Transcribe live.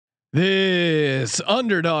This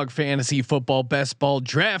Underdog Fantasy Football Best Ball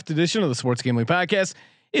Draft edition of the Sports Gambling Podcast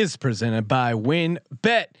is presented by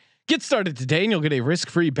WynnBET. Get started today and you'll get a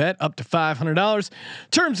risk-free bet up to $500.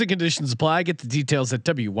 Terms and conditions apply. Get the details at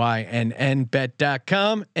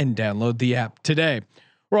wynnbet.com and download the app today.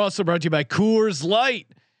 We're also brought to you by Coors Light.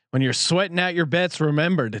 When you're sweating out your bets,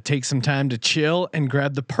 remember to take some time to chill and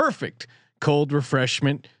grab the perfect cold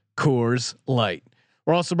refreshment, Coors Light.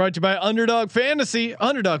 We're also brought to you by Underdog Fantasy.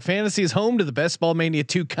 Underdog Fantasy is home to the Best Ball Mania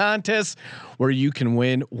 2 contest where you can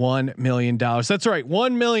win $1 million. That's right,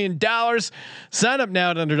 $1 million. Sign up now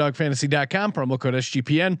at UnderdogFantasy.com, promo code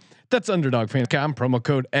SGPN. That's UnderdogFantasy.com, promo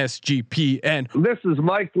code SGPN. This is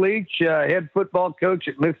Mike Leach, head football coach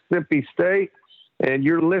at Mississippi State, and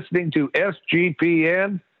you're listening to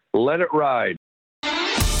SGPN. Let it ride.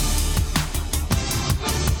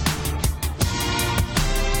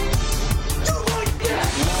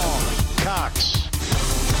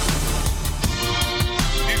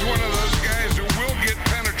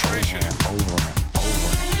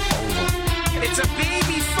 It's a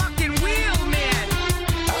baby fucking wheel, man.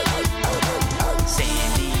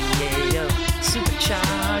 San Diego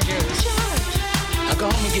Superchargers. Now go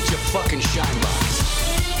home and get your fucking shine box.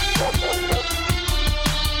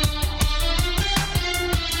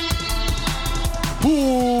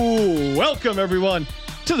 Ooh, welcome everyone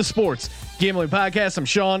to the Sports Gambling Podcast. I'm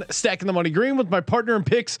Sean, stacking the money green with my partner in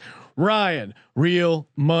picks, Ryan. Real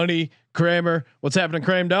money Kramer. What's happening,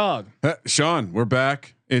 Kramer dog? Sean, we're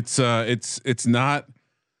back. It's not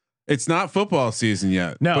football season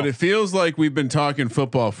yet. No, but it feels like we've been talking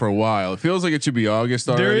football for a while. It feels like it should be August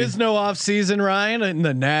already. There is no off season, Ryan, in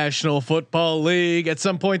the National Football League. At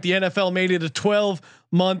some point, the NFL made it a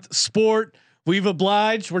 12-month sport. We've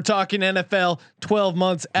obliged. We're talking NFL 12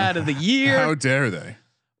 months out of the year. How dare they?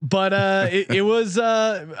 But it was.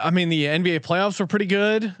 I mean, the NBA playoffs were pretty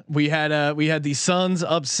good. We had the Suns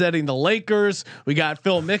upsetting the Lakers. We got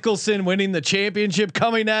Phil Mickelson winning the championship,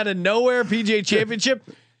 coming out of nowhere. PGA Championship.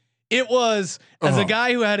 It was as a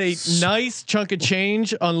guy who had a nice chunk of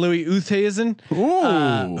change on Louis Oosthuizen,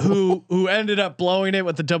 who ended up blowing it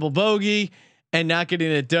with the double bogey and not getting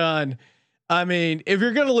it done. I mean, if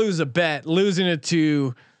you're gonna lose a bet, losing it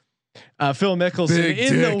to Phil Mickelson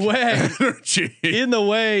in the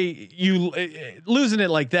way you losing it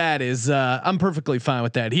like that is I'm perfectly fine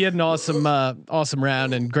with that. He had an awesome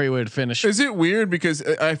round and great way to finish. Is it weird because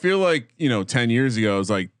I feel like 10 years ago it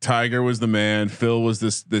was like Tiger was the man, Phil was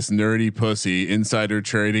this nerdy pussy, insider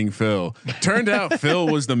trading Phil. Turned out Phil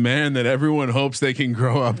was the man that everyone hopes they can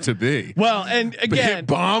grow up to be. Well, and again,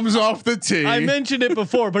 bombs off the tee. I mentioned it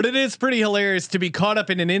before, but it is pretty hilarious to be caught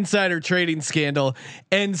up in an insider trading scandal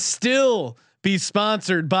and still be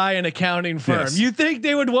sponsored by an accounting firm. Yes. You think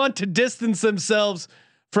they would want to distance themselves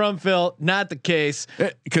from Phil? Not the case,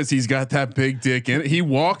 because he's got that big dick in it. He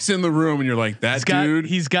walks in the room and you're like,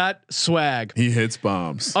 he's got swag. He hits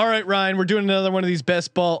bombs. All right, Ryan, we're doing another one of these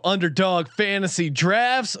best ball underdog fantasy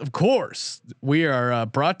drafts. Of course, we are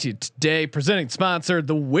brought to you today, presenting sponsor,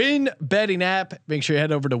 the Win Betting app. Make sure you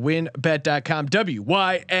head over to wynnbet.com,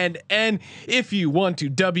 WYNN, if you want to,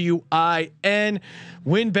 WIN.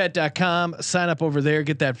 WynnBET.com. Sign up over there.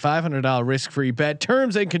 Get that $500 risk-free bet.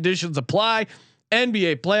 Terms and conditions apply.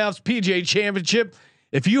 NBA playoffs, PGA Championship.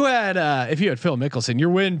 If you had Phil Mickelson, your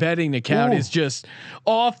Win betting account is just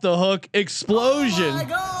off the hook explosion.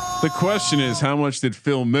 Oh, the question is, how much did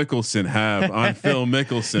Phil Mickelson have on Phil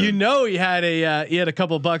Mickelson? He had a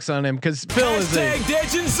couple bucks on him because Phil is a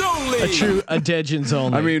Degens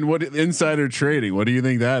only. I mean, what insider trading? What do you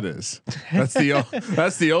think that is? That's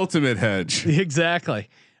the ultimate hedge. Exactly.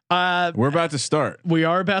 We're about to start. We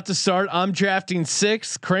are about to start. I'm drafting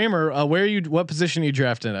 6. Kramer, what position are you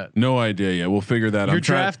drafting at? No idea yet. We'll figure that out. You're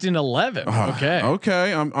drafting 11. Okay.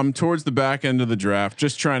 Okay. I'm towards the back end of the draft,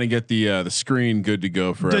 just trying to get the screen good to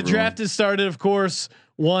go for everyone. The draft has started, of course.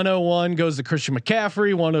 101 goes to Christian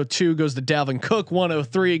McCaffrey. 102 goes to Dalvin Cook.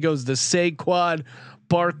 103 goes to Saquon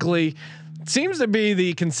Barkley. Seems to be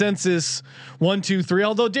the consensus 1, 2, 3.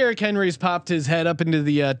 Although Derrick Henry's popped his head up into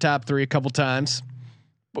the top 3 a couple times.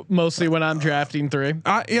 Mostly when I'm drafting 3.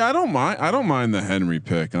 I don't mind. I don't mind the Henry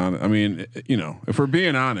pick. I mean, if we're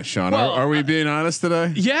being honest, Sean, are we being honest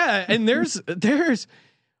today? Yeah, and there's.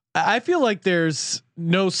 I feel like there's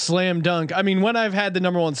no slam dunk. I mean, when I've had the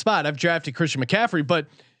number 1 spot, I've drafted Christian McCaffrey, but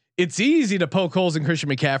it's easy to poke holes in Christian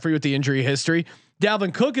McCaffrey with the injury history.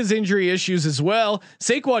 Dalvin Cook has injury issues as well.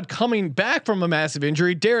 Saquon coming back from a massive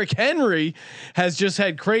injury. Derrick Henry has just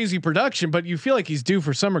had crazy production, but you feel like he's due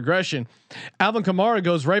for some regression. Alvin Kamara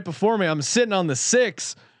goes right before me. I'm sitting on the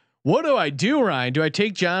 6. What do I do, Ryan? Do I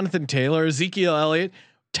take Jonathan Taylor, Ezekiel Elliott,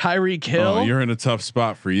 Tyreek Hill. Oh, you're in a tough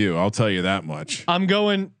spot for you. I'll tell you that much. I'm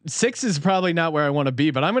going 6 is probably not where I want to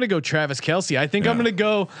be, but I'm going to go Travis Kelce. I think I'm going to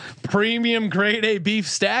go premium grade A beef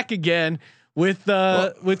stack again with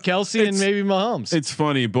Kelce and maybe Mahomes. It's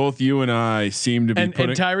funny. Both you and I seem to be and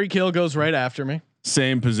Tyreek Hill goes right after me.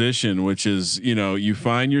 Same position, which is, you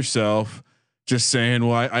find yourself just saying,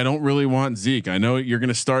 well, I don't really want Zeke. I know you're going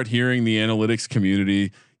to start hearing the analytics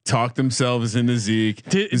community talk themselves into Zeke.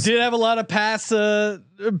 Did have a lot of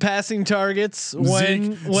passing targets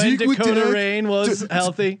when Zeke Dakota Rain was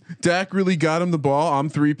healthy. Dak really got him the ball. I'm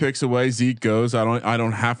 3 picks away. Zeke goes. I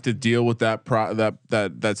don't have to deal with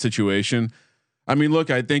that situation. I mean, look,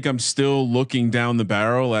 I think I'm still looking down the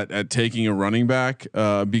barrel at taking a running back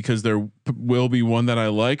because there will be one that I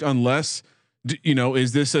like, unless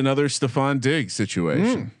is this another Stephon Diggs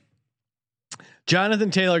situation? Jonathan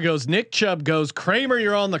Taylor goes. Nick Chubb goes. Kramer,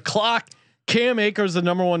 you're on the clock. Cam Akers, the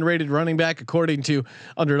number 1 rated running back according to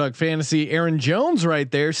Underdog Fantasy. Aaron Jones right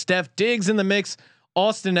there. Steph Diggs in the mix.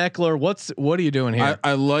 Austin Eckler. What are you doing here?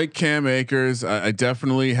 I like Cam Akers. I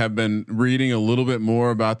definitely have been reading a little bit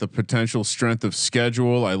more about the potential strength of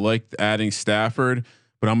schedule. I like adding Stafford,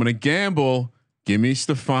 but I'm going to gamble. Give me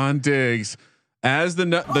Stephon Diggs as the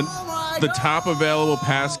top available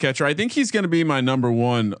pass catcher. I think he's going to be my number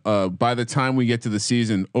 1 by the time we get to the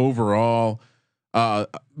season overall.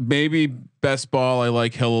 Maybe best ball. I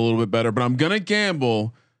like Hill a little bit better, but I'm going to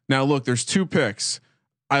gamble. Now look, there's 2 picks.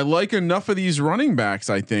 I like enough of these running backs.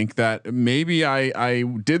 I think that maybe I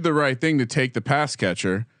did the right thing to take the pass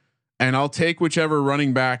catcher, and I'll take whichever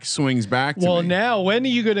running back swings back to me. Well, now when are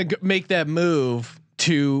you going to make that move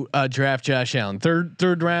to draft Josh Allen?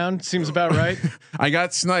 Third round seems about right. I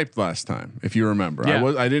got sniped last time, if you remember. Yeah.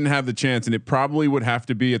 I didn't have the chance, and it probably would have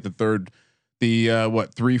to be at the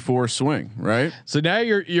 3-4 swing, right? So now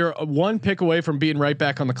you're 1 pick away from being right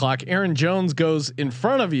back on the clock. Aaron Jones goes in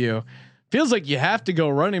front of you. Feels like you have to go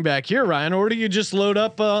running back here, Ryan, or do you just load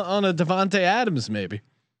up on a Devontae Adams maybe?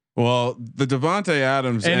 Well, the Devontae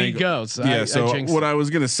Adams and he goes. Yeah. What I was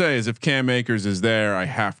going to say is if Cam Akers is there, I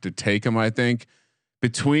have to take him. I think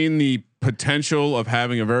between the potential of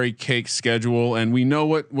having a very cake schedule, and we know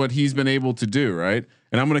what he's been able to do, right?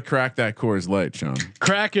 And I'm going to crack that Coors Light, Sean.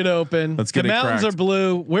 Crack it open. Let's get the mountains are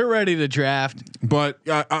blue. We're ready to draft. But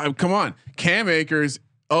come on, Cam Akers.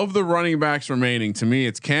 Of the running backs remaining, to me,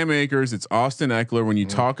 it's Cam Akers, it's Austin Eckler. When you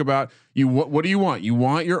talk about what do you want? You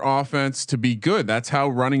want your offense to be good. That's how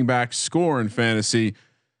running backs score in fantasy.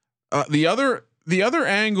 The other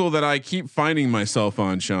angle that I keep finding myself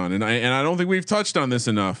on, Sean, and I don't think we've touched on this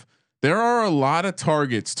enough. There are a lot of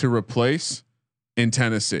targets to replace in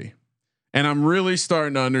Tennessee. And I'm really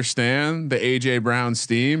starting to understand the AJ Brown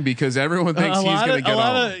steam because everyone thinks he's going to get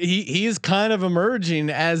on. He is kind of emerging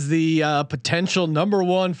as the potential number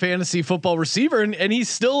 1 fantasy football receiver, and he's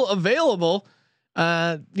still available.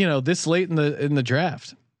 This late in the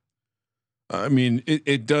draft. I mean,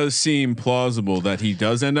 it does seem plausible that he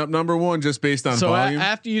does end up number 1 just based on volume. So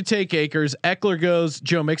after you take Akers, Eckler goes,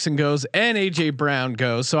 Joe Mixon goes, and AJ Brown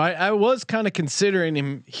goes. So I was kind of considering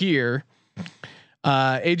him here.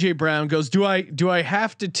 AJ Brown goes. Do I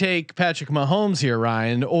have to take Patrick Mahomes here,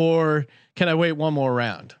 Ryan, or can I wait 1 more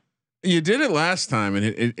round? You did it last time, and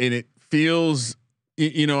it feels.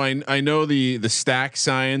 I know the stack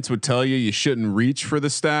science would tell you shouldn't reach for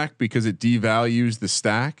the stack because it devalues the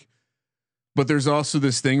stack. But there's also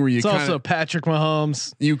this thing where it's also Patrick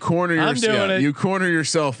Mahomes. You corner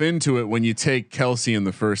yourself into it when you take Kelce in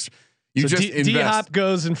the first. You just D Hop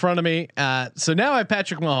goes in front of me. So now I have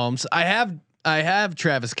Patrick Mahomes. I have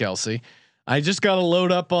Travis Kelce. I just got to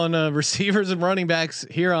load up on receivers and running backs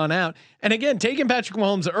here on out. And again, taking Patrick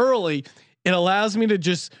Mahomes early, it allows me to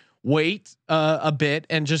just wait a bit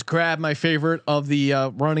and just grab my favorite of the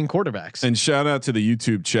running quarterbacks. And shout out to the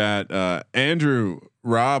YouTube chat, Andrew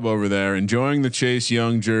Rob over there enjoying the Chase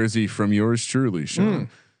Young jersey from yours truly, Sean.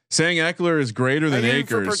 Saying Eckler is greater than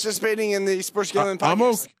Akers. For participating in the Sports Gambling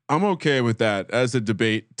podcast. I'm okay with that as a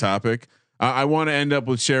debate topic. I want to end up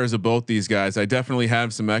with shares of both these guys. I definitely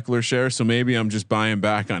have some Eckler shares, so maybe I'm just buying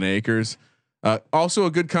back on Akers. Also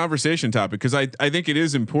a good conversation topic because I think it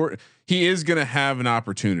is important. He is going to have an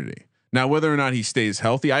opportunity. Now, whether or not he stays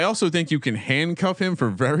healthy, I also think you can handcuff him for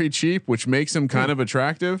very cheap, which makes him kind of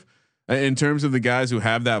attractive in terms of the guys who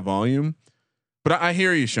have that volume. But I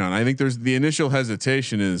hear you, Sean. I think there's the initial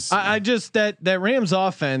hesitation is I just that Rams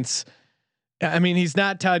offense. I mean, he's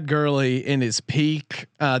not Todd Gurley in his peak,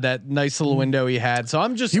 that nice little window he had. So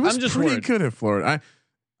I'm just pretty worried. good at Florida.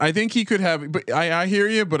 I think he could have, but I hear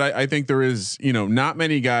you, but I think there is, not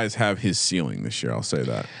many guys have his ceiling this year. I'll say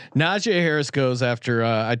that. Najee Harris goes after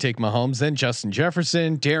I take Mahomes, then Justin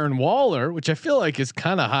Jefferson, Darren Waller, which I feel like is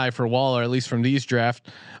kind of high for Waller, at least from these draft.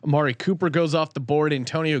 Amari Cooper goes off the board.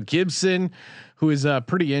 Antonio Gibson, who is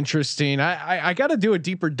pretty interesting. I got to do a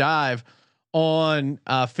deeper dive on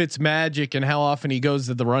Fitzmagic and how often he goes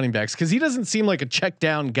to the running backs, because he doesn't seem like a check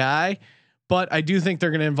down guy, but I do think they're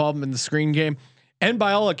going to involve him in the screen game. And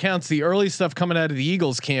by all accounts, the early stuff coming out of the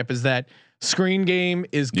Eagles camp is that screen game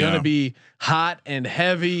is going to be hot and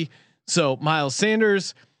heavy. So Miles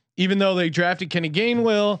Sanders, even though they drafted Kenny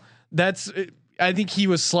Gainwell, I think he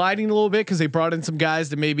was sliding a little bit because they brought in some guys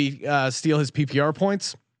to maybe steal his PPR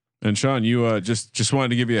points. And Sean, you just wanted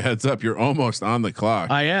to give you a heads up. You're almost on the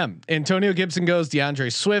clock. I am. Antonio Gibson goes,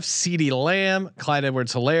 DeAndre Swift, CeeDee Lamb, Clyde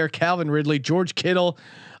Edwards-Helaire, Calvin Ridley, George Kittle.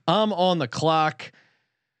 I'm on the clock.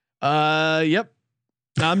 Yep.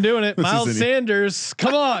 I'm doing it. Miles Sanders.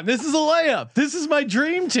 Come on. This is a layup. This is my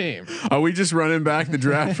dream team. Are we just running back the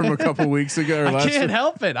draft from a couple weeks ago? I can't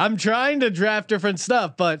help it. I'm trying to draft different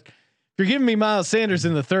stuff, but if you're giving me Miles Sanders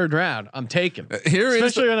in the 3rd round, I'm taking it.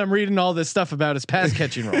 Especially when I'm reading all this stuff about his pass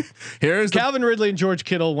catching role. Calvin Ridley and George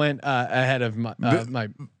Kittle went ahead of my.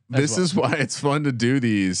 This is why it's fun to do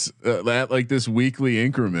these at like this weekly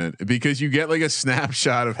increment, because you get like a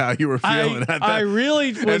snapshot of how you were feeling. I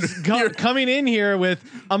really was coming in here with,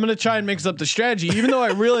 I'm going to try and mix up the strategy, even though I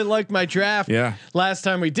really liked my draft last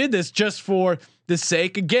time we did this, just for the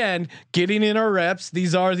sake, again, getting in our reps.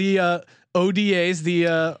 These are the ODAs,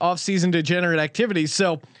 the off-season degenerate activities.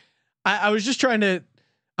 So I was just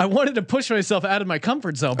I wanted to push myself out of my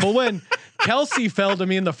comfort zone, but when Kelsey fell to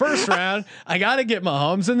me in the 1st round, I got to get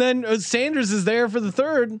Mahomes, and then Sanders is there for the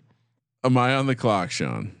 3rd. Am I on the clock,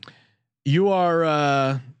 Sean? You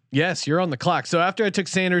are. Yes, you're on the clock. So after I took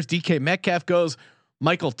Sanders, DK Metcalf goes,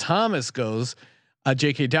 Michael Thomas goes,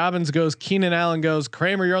 J.K. Dobbins goes, Keenan Allen goes,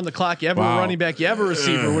 Kramer, you're on the clock. You have a running back, you have a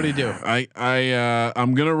receiver. What do you do?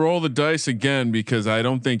 I'm gonna roll the dice again because I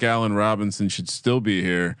don't think Allen Robinson should still be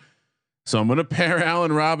here. So I'm going to pair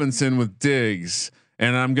Allen Robinson with Diggs,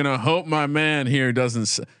 and I'm going to hope my man here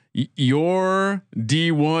doesn't. Your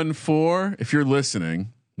D14, if you're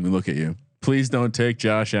listening, let me look at you. Please don't take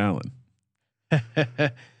Josh Allen.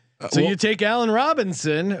 So you take Allen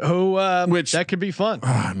Robinson, who which that could be fun.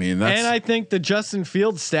 I mean, and I think the Justin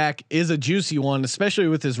Fields stack is a juicy one, especially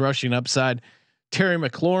with his rushing upside. Terry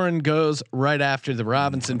McLaurin goes right after the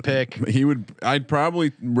Robinson pick. I'd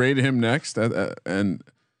probably rate him next,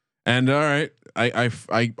 and all right,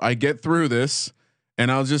 I get through this,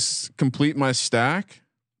 and I'll just complete my stack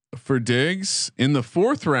for Diggs in the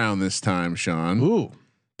 4th round this time. Sean,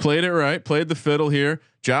 played it right, played the fiddle here.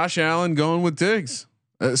 Josh Allen going with Diggs.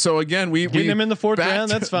 So again, we getting him in the 4th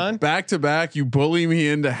round. That's fine. Back to back, you bully me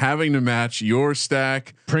into having to match your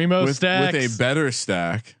stack with a better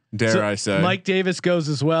stack. Dare I say? Mike Davis goes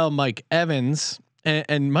as well. Mike Evans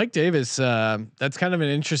and Mike Davis. That's kind of an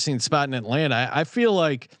interesting spot in Atlanta. I feel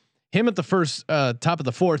like him at the first top of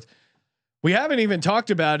the 4th. We haven't even talked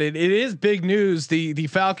about it. It is big news. The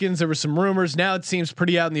Falcons, there were some rumors. Now it seems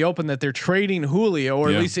pretty out in the open that they're trading Julio, or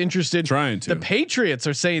at least interested. Trying to. The Patriots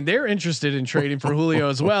are saying they're interested in trading for Julio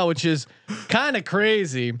as well, which is kind of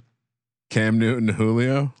crazy. Cam Newton to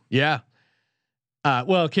Julio. Yeah.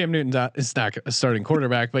 Well, Cam Newton is not a starting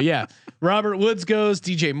quarterback, but yeah, Robert Woods goes,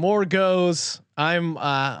 DJ Moore goes. I'm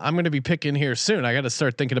going to be picking here soon. I got to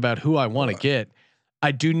start thinking about who I want to get.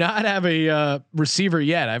 I do not have a receiver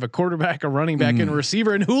yet. I have a quarterback, a running back, and a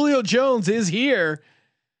receiver, and Julio Jones is here.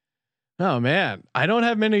 Oh man, I don't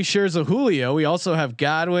have many shares of Julio. We also have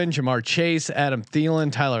Godwin, Jamar Chase, Adam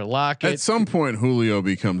Thielen, Tyler Lockett. At some point, Julio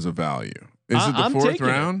becomes a value. Is it the 4th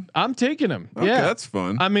round? I'm taking him. Okay, yeah, that's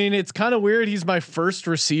fun. I mean, it's kind of weird. He's my first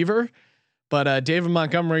receiver, but David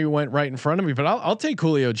Montgomery went right in front of me. But I'll take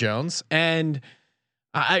Julio Jones, and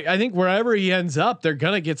I think wherever he ends up, they're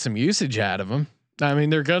gonna get some usage out of him. I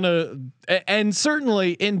mean, they're gonna, and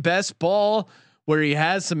certainly in best ball where he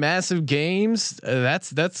has some massive games,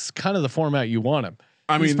 that's kind of the format you want him.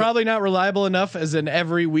 He's probably not reliable enough as an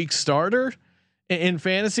every week starter in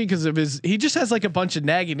fantasy because of he just has like a bunch of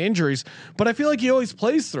nagging injuries, but I feel like he always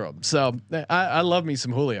plays through them. So I love me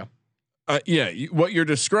some Julio. Yeah, what you're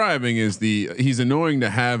describing is he's annoying to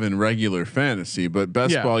have in regular fantasy, but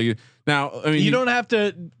best ball you don't have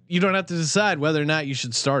to decide whether or not you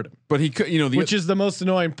should start him. But he could, which is the most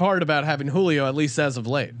annoying part about having Julio, at least as of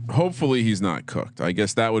late. Hopefully he's not cooked. I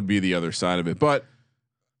guess that would be the other side of it. But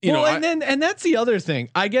and that's the other thing.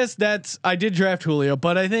 I guess I did draft Julio,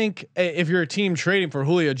 but I think if you're a team trading for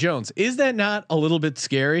Julio Jones, is that not a little bit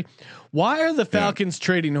scary? Why are the Falcons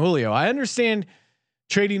trading Julio? I understand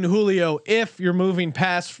trading Julio if you're moving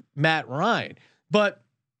past Matt Ryan, but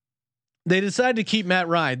they decided to keep Matt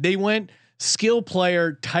Ryan. They went skill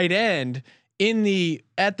player tight end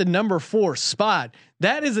at the number 4 spot.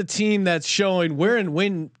 That is a team that's showing we're in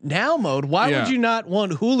win now mode. Why would you not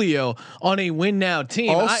want Julio on a win now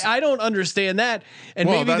team? I don't understand that. And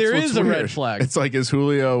maybe there is a red flag. It's like, is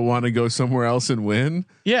Julio want to go somewhere else and win?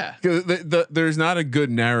 Yeah. There's not a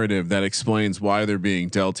good narrative that explains why they're being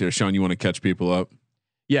dealt here. Sean, you want to catch people up?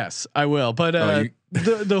 Yes, I will. But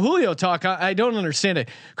the Julio talk, I don't understand it.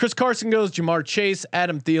 Chris Carson goes, Jamar Chase,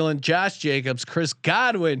 Adam Thielen, Josh Jacobs, Chris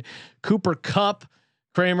Godwin, Cooper Kupp,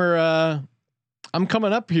 Kramer. I'm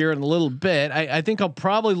coming up here in a little bit. I think I'll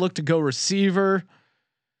probably look to go receiver,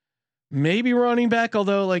 maybe running back.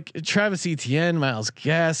 Although like Travis Etienne, Myles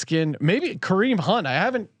Gaskin, maybe Kareem Hunt. I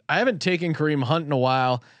haven't taken Kareem Hunt in a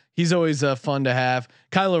while. He's always fun to have.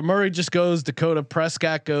 Kyler Murray just goes. Dakota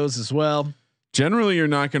Prescott goes as well. Generally, you're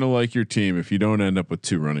not going to like your team if you don't end up with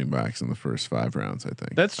 2 running backs in the first 5 rounds. I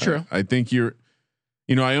think that's true. I think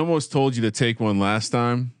I almost told you to take one last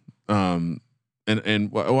time. Well,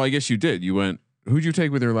 I guess you did. You went. Who'd you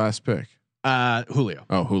take with your last pick? Julio.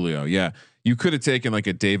 Oh, Julio. Yeah, you could have taken like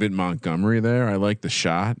a David Montgomery there. I like the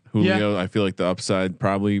shot. Julio. Yeah. I feel like the upside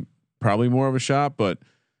probably more of a shot, but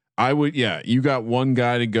I would. Yeah, you got one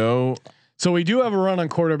guy to go. So we do have a run on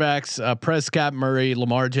quarterbacks, Prescott, Murray,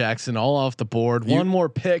 Lamar Jackson, all off the board. One more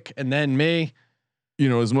pick and then me.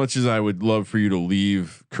 As much as I would love for you to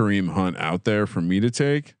leave Kareem Hunt out there for me to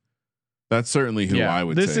take, that's certainly who I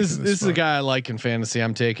would take. This is a guy I like in fantasy.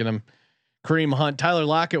 I'm taking him. Kareem Hunt. Tyler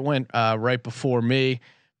Lockett went right before me.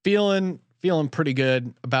 Feeling pretty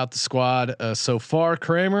good about the squad so far.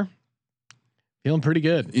 Kramer. Feeling pretty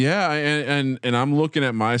good. Yeah, and I'm looking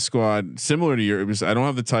at my squad similar to yours. I don't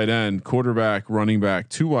have the tight end, quarterback, running back,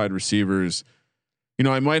 2 wide receivers.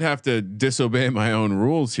 I might have to disobey my own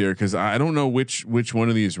rules here because I don't know which one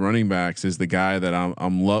of these running backs is the guy that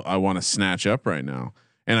I want to snatch up right now.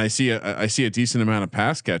 And I see a decent amount of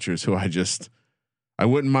pass catchers who I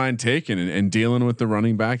wouldn't mind taking and dealing with the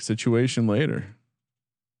running back situation later.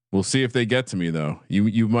 We'll see if they get to me though.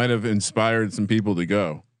 You might have inspired some people to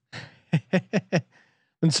go.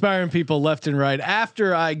 Inspiring people left and right.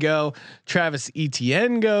 After I go, Travis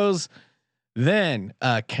Etienne goes. Then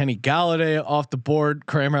Kenny Galladay off the board.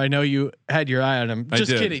 Kramer, I know you had your eye on him.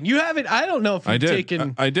 Just kidding. You haven't. I don't know if you've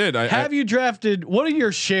taken. I did. Have you drafted? What are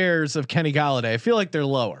your shares of Kenny Galladay? I feel like they're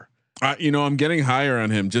lower. I'm getting higher on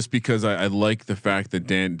him just because I like the fact that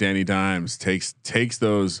Danny Dimes takes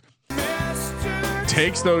those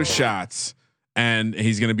shots. And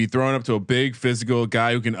he's going to be thrown up to a big physical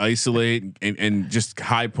guy who can isolate and just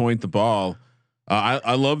high point the ball.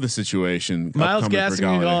 I love the situation. Myles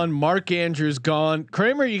Gaskin gone. Mark Andrews gone.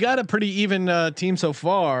 Kramer, you got a pretty even team so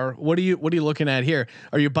far. What are you looking at here?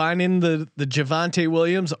 Are you buying in the Javonte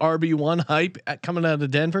Williams RB1 hype coming out of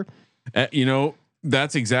Denver?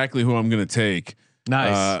 That's exactly who I'm going to take.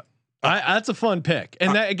 Nice. That's a fun pick.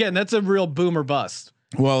 And that's a real boomer bust.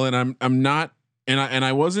 Well, and I'm not. And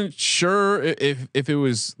I wasn't sure if it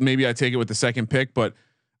was maybe I take it with the second pick, but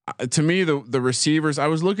to me the receivers, I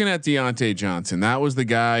was looking at Deontay Johnson. That was the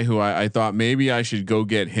guy who I thought maybe I should go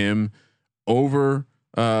get him over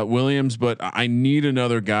Williams, but I need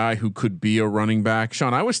another guy who could be a running back.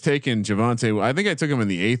 Sean, I was taking Javonte. I think I took him in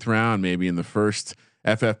the 8th round, maybe in the first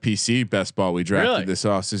FFPC best ball we drafted this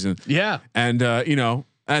offseason. Yeah, and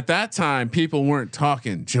at that time, people weren't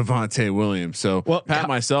talking Javonte Williams. So pat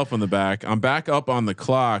myself on the back. I'm back up on the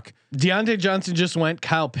clock. Deontay Johnson just went.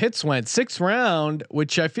 Kyle Pitts went 6th round,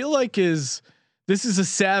 which I feel like this is a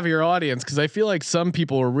savvier audience because I feel like some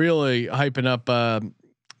people are really hyping up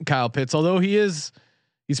Kyle Pitts, although he's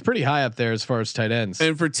pretty high up there as far as tight ends.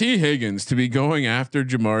 And for T Higgins to be going after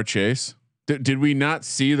Jamar Chase, did we not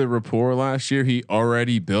see the rapport last year? He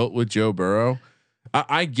already built with Joe Burrow.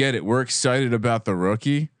 I get it. We're excited about the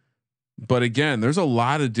rookie, but again, there's a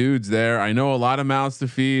lot of dudes there. I know a lot of mouths to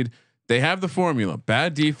feed. They have the formula.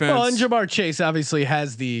 Bad defense. Well, and Jamar Chase obviously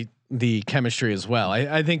has the chemistry as well.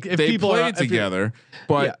 I think if they people played together,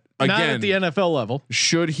 but again, not at the NFL level.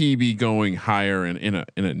 Should he be going higher in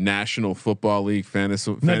a National Football League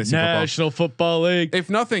fantasy National Football League?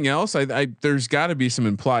 If nothing else, there's got to be some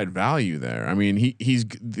implied value there. I mean, he's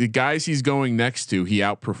the guys he's going next to. He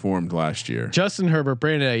outperformed last year. Justin Herbert,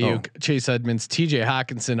 Brandon Ayuk, Chase Edmonds, T.J.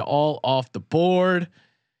 Hawkinson, all off the board.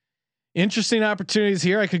 Interesting opportunities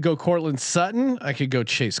here. I could go Cortland Sutton. I could go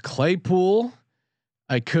Chase Claypool.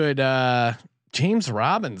 I could James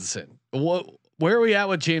Robinson. Where are we at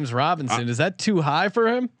with James Robinson? Is that too high for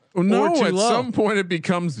him? Well, no, too at low. some point it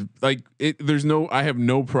becomes like it. I have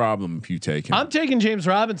no problem if you take him. I'm taking James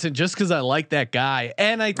Robinson just because I like that guy,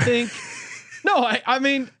 and I think. No, I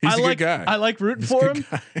mean, He's I a like good guy. I like rooting for him.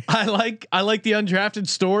 Guy. I like the undrafted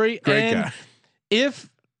story. Great and guy. If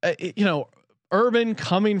Urban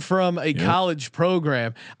coming from a college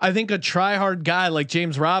program, I think a try hard guy like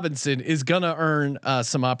James Robinson is gonna earn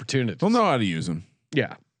some opportunities. They'll know how to use him.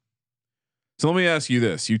 Yeah. So let me ask you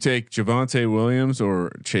this: you take Javonte Williams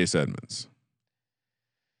or Chase Edmonds?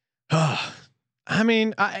 I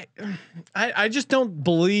mean, I just don't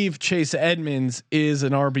believe Chase Edmonds is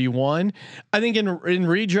an RB1. I think in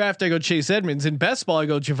redraft I go Chase Edmonds. In best ball I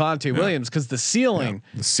go Javonte Williams because the ceiling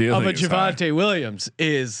of a Javonte Williams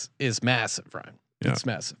is massive, Ryan. Yeah. It's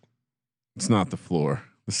massive. It's not the floor.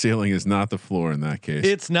 The ceiling is not the floor in that case.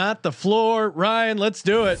 It's not the floor, Ryan. Let's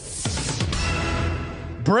do it.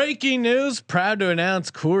 Breaking news! Proud to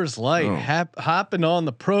announce Coors Light hopping on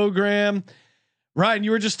the program. Ryan,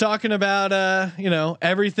 you were just talking about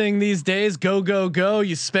everything these days. Go go go!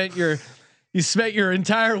 You spent your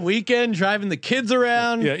entire weekend driving the kids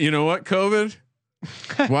around. Yeah, you know what? COVID.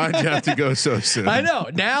 Why'd you have to go so soon? I know.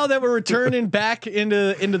 Now that we're returning back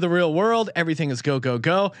into the real world, everything is go go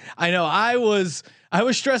go. I know. I was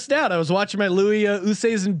stressed out. I was watching my Louis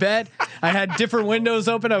Usays in bed. I had different windows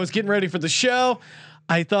open. I was getting ready for the show.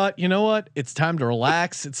 I thought, you know what? It's time to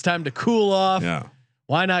relax. It's time to cool off. Yeah.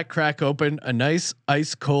 Why not crack open a nice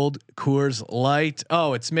ice cold Coors Light?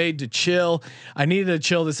 Oh, it's made to chill. I needed to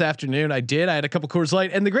chill this afternoon. I did. I had a couple Coors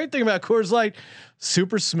Light, and the great thing about Coors Light,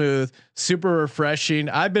 super smooth, super refreshing.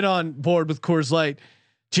 I've been on board with Coors Light.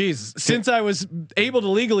 Jeez, since I was able to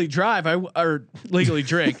legally drive, or legally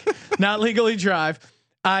drink, not legally drive.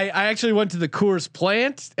 I actually went to the Coors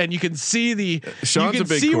plant, and you can see Sean's you a can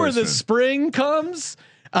big see Coors where the fan. spring comes.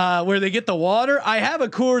 Where they get the water. I have a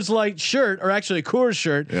Coors Light shirt, or actually a Coors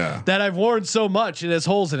shirt that I've worn so much it has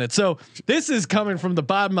holes in it. So this is coming from the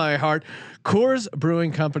bottom of my heart. Coors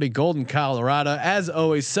Brewing Company, Golden, Colorado. As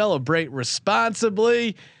always, celebrate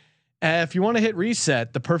responsibly. If you want to hit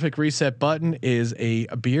reset, the perfect reset button is a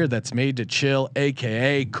beer that's made to chill,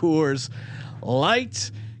 aka Coors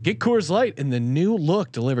Light. Get Coors Light in the new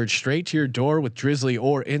look delivered straight to your door with Drizzly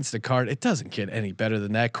or Instacart. It doesn't get any better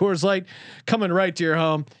than that. Coors Light coming right to your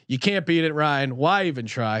home. You can't beat it, Ryan. Why even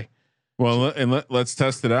try? Well, let's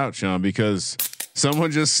test it out, Sean, because someone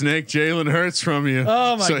just snaked Jalen Hurts from you.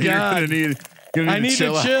 Oh my God! I need to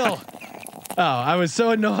chill. Oh, I was so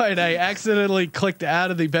annoyed. I accidentally clicked out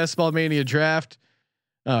of the Best Ball Mania draft.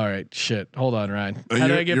 All right, shit. Hold on, Ryan. How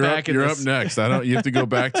do I get back? You're up next. You have to go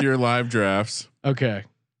back to your live drafts. Okay.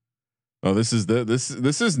 Oh, this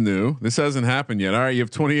is new. This hasn't happened yet. All right, you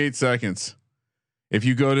have 28 seconds. If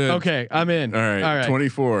you go to okay, I'm in. All right.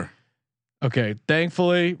 24. Okay,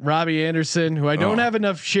 thankfully Robbie Anderson, who I don't have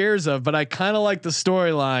enough shares of, but I kind of like the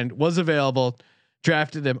storyline, was available.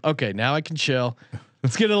 Drafted him. Okay, now I can chill.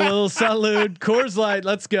 Let's get a little salute. Coors Light.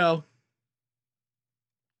 Let's go.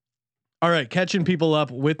 All right, catching people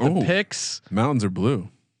up with the picks. Mountains are blue.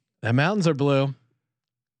 The mountains are blue.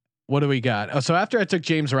 What do we got? Oh, so after I took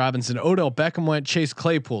James Robinson, Odell Beckham went, Chase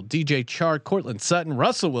Claypool, DJ Chark, Cortland Sutton,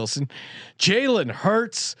 Russell Wilson, Jalen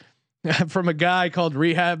Hurts from a guy called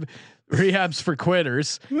Rehabs for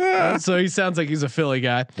Quitters. So he sounds like he's a Philly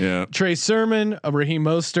guy. Yeah. Trey Sermon, Raheem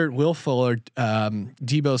Mostert, Will Fuller,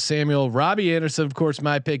 Debo Samuel, Robbie Anderson, of course,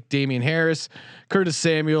 my pick, Damian Harris, Curtis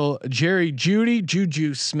Samuel, Jerry Jeudy,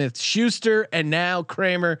 Juju Smith-Schuster, and now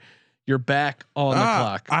Kramer. You're back on the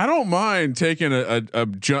clock. I don't mind taking a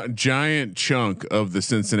giant chunk of the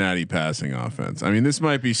Cincinnati passing offense. I mean, this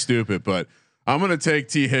might be stupid, but I'm going to take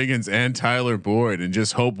T Higgins and Tyler Boyd and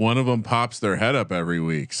just hope one of them pops their head up every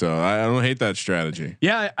week. So I don't hate that strategy.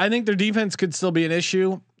 Yeah, I think their defense could still be an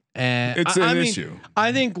issue. And it's an issue.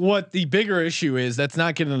 I think what the bigger issue is that's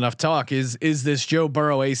not getting enough talk is this Joe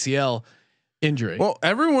Burrow ACL injury. Well,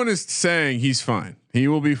 everyone is saying he's fine. He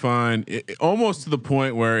will be fine. Almost to the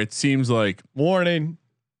point where it seems like warning.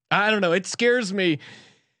 I don't know. It scares me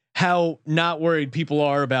how not worried people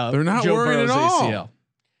are about. They're not Joe worried Burrow's at all. ACL.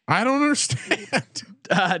 I don't understand.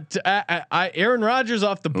 Aaron Rodgers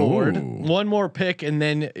off the board. Ooh. One more pick, and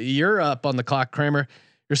then you're up on the clock, Kramer.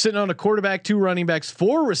 You're sitting on a quarterback, 2 running backs,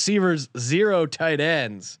 4 receivers, 0 tight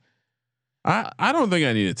ends. I don't think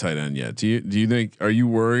I need a tight end yet. Do you think? Are you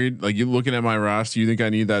worried? Like, you looking at my roster, you think I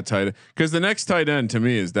need that tight end? Because the next tight end to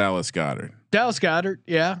me is Dallas Goedert. Dallas Goedert,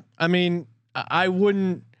 yeah. I mean, I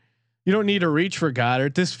wouldn't. You don't need to reach for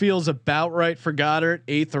Goddard. This feels about right for Goddard,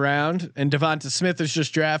 8th round, and Devonta Smith is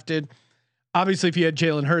just drafted. Obviously, if you had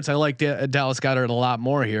Jalen Hurts, I like Dallas Goedert a lot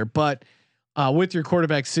more here. But with your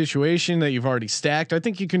quarterback situation that you've already stacked, I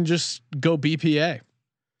think you can just go BPA.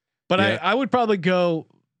 But I would probably go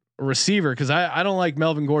receiver because I don't like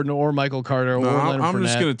Melvin Gordon or Michael Carter or Leonard I'm Fournette.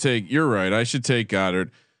 just gonna take. You're right. I should take Goddard.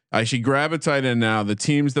 I should grab a tight end now. The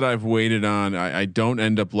teams that I've waited on, I don't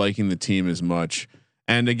end up liking the team as much.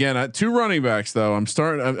 And again, 2 running backs though. I'm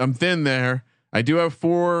thin there. I do have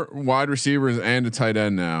 4 wide receivers and a tight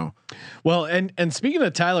end now. Well, and speaking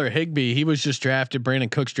of Tyler Higbee, he was just drafted. Brandon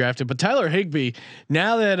Cooks drafted, but Tyler Higbee,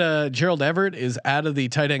 now that Gerald Everett is out of the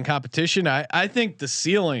tight end competition, I think the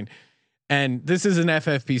ceiling, and this is an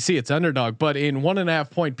FFPC, it's underdog, but in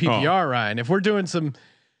 1.5 point PPR, Ryan, if we're doing some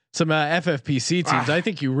FFPC teams, I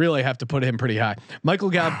think you really have to put him pretty high. Michael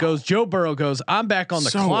Gallup goes, Joe Burrow goes. I'm back on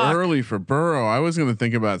the clock. So early for Burrow. I was going to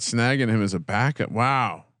think about snagging him as a backup.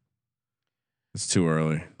 Wow. It's too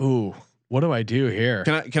early. Ooh, what do I do here?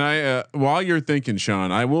 Can I while you're thinking, Sean,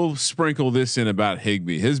 I will sprinkle this in about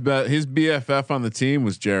Higbee. His BFF on the team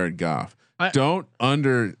was Jared Goff. Don't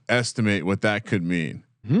underestimate what that could mean.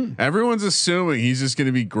 Everyone's assuming he's just going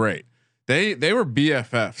to be great. They were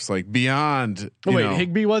BFFs, like beyond.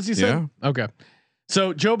 Higbee was, you said? Yeah. Okay.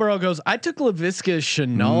 So Joe Burrow goes, I took Laviska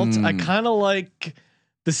Shenault. I kind of like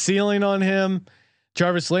the ceiling on him.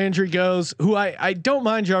 Jarvis Landry goes, who I don't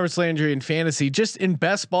mind Jarvis Landry in fantasy, just in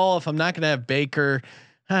best ball. If I'm not going to have Baker,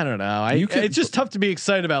 I don't know. It's just tough to be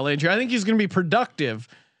excited about Landry. I think he's going to be productive,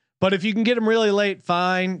 but if you can get him really late,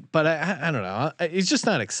 fine. But I don't know. It's just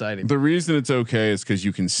not exciting. The reason it's okay is because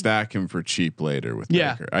you can stack him for cheap later with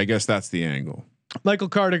Baker. I guess that's the angle. Michael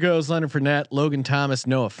Carter goes, Leonard Fournette, Logan Thomas,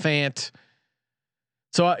 Noah Fant.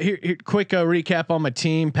 So here quick recap on my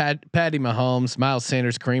team: Patty Mahomes, Miles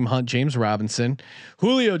Sanders, Kareem Hunt, James Robinson,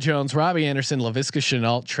 Julio Jones, Robbie Anderson, Laviska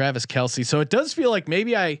Shenault, Travis Kelce. So it does feel like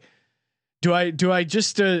maybe I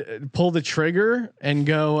just pull the trigger and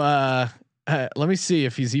go. Let me see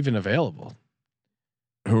if he's even available.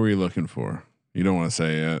 Who are you looking for? You don't want to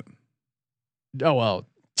say yet. Oh well,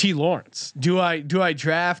 T. Lawrence. Do I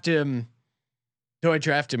draft him? Do I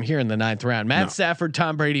draft him here in the 9th round? Matt Stafford,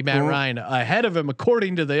 Tom Brady, Matt Ryan ahead of him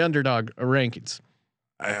according to the Underdog rankings.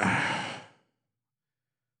 I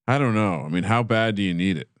don't know. I mean, how bad do you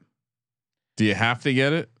need it? Do you have to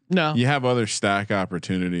get it? No. You have other stack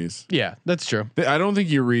opportunities. Yeah, that's true. I don't think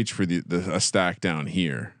you reach for a stack down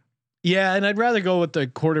here. Yeah, and I'd rather go with the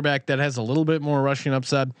quarterback that has a little bit more rushing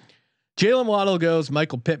upside. Jalen Waddle goes.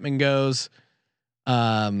 Michael Pittman goes.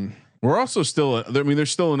 We're also still. I mean, there's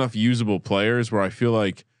still enough usable players where I feel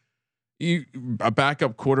like a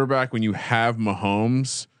backup quarterback when you have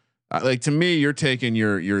Mahomes. Like to me, you're taking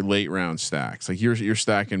your late round stacks. Like you're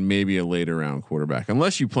stacking maybe a later round quarterback,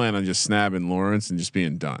 unless you plan on just snapping Lawrence and just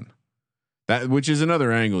being done. Which is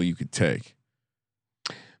another angle you could take.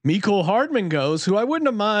 Mecole Hardman goes, who I wouldn't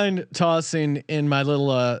have mind tossing in my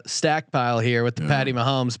little stack pile here with the Patty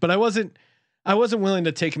Mahomes, but I wasn't willing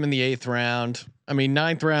to take him in the 8th round. I mean,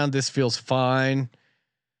 9th round, this feels fine.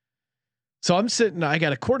 So I'm sitting. I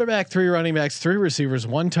got a quarterback, 3 running backs, 3 receivers,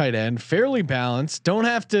 1 tight end, fairly balanced. Don't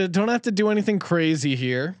have to do anything crazy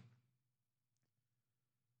here.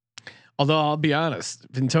 Although I'll be honest,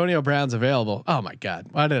 if Antonio Brown's available. Oh my God,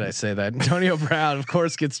 why did I say that? Antonio Brown, of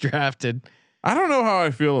course, gets drafted. I don't know how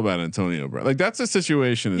I feel about Antonio Brown. Like that's a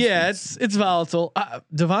situation. It's volatile.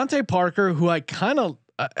 Devontae Parker, who I kind of.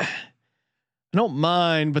 I don't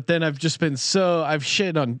mind, but then I've just been I've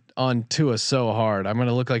shit on Tua so hard. I'm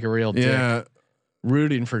gonna look like a real dick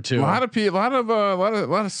rooting for Tua. A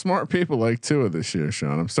lot of smart people like Tua this year,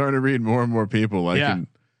 Sean. I'm starting to read more and more people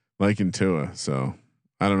liking Tua. So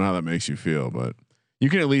I don't know how that makes you feel, but you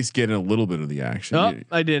can at least get in a little bit of the action. Oh,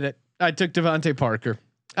 I did it. I took Devontae Parker.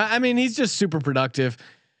 I mean, he's just super productive.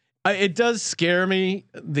 It does scare me.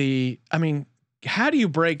 How do you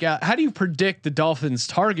break out? How do you predict the Dolphins'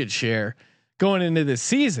 target share going into this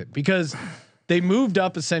season? Because they moved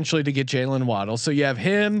up essentially to get Jalen Waddle. So you have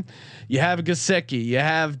him, you have Gesicki, you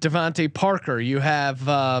have Devontae Parker, you have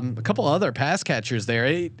a couple other pass catchers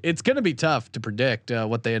there. It's going to be tough to predict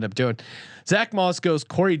what they end up doing. Zach Moss goes,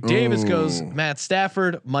 Corey Davis goes, Matt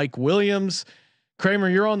Stafford, Mike Williams. Kramer,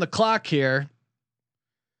 you're on the clock here.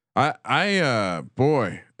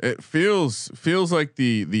 Boy, it feels like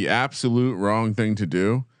the absolute wrong thing to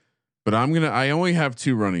do. But I only have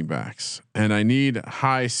 2 running backs and I need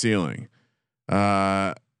high ceiling.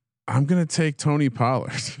 I'm gonna take Tony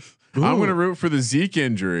Pollard. I'm gonna root for the Zeke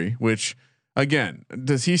injury, which again,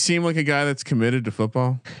 does he seem like a guy that's committed to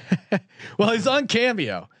football? Well, he's on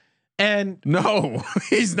Cameo. And no,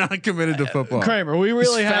 he's not committed to football. Kramer, we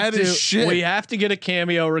really have to. We have to get a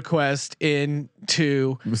cameo request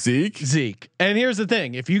into Zeke. And here's the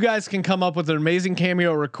thing: if you guys can come up with an amazing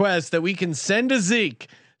cameo request that we can send to Zeke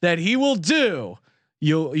that he will do,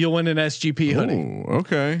 you'll win an SGP hoodie. Ooh,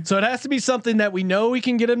 okay. So it has to be something that we know we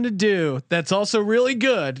can get him to do. That's also really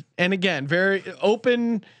good. And again, very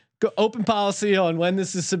open policy on when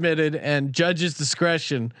this is submitted and judges'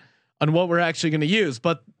 discretion on what we're actually going to use.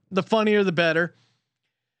 But the funnier, the better.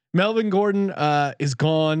 Melvin Gordon is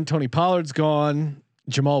gone. Tony Pollard's gone.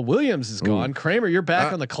 Jamal Williams is gone. Kramer, you're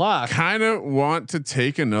back on the clock. Kind of want to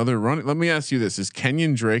take another run. Let me ask you this: is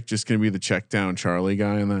Kenyon Drake just going to be the check down Charlie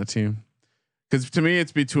guy on that team? Because to me,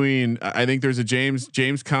 it's between. I think there's a James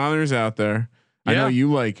Connors out there. Yeah. I know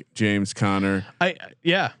you like James Conner. I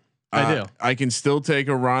do. I can still take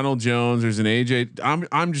a Ronald Jones. There's an AJ.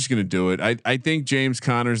 I'm just going to do it. I think James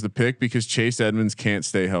Conner's the pick because Chase Edmonds can't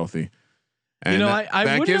stay healthy. And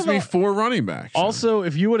that gives me 4 running backs. Also,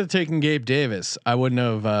 if you would have taken Gabe Davis, I wouldn't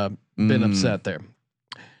have been upset there.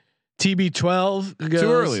 TB12 goes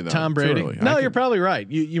too early, though. Tom Brady. No, you're probably right.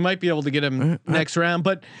 You might be able to get him next round,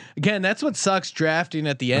 but again, that's what sucks drafting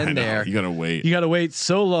at the end there. You gotta wait. You gotta wait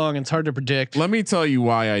so long. It's hard to predict. Let me tell you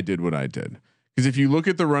why I did what I did. Because if you look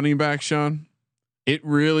at the running back, Sean, it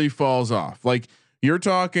really falls off. Like you're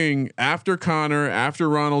talking after Connor, after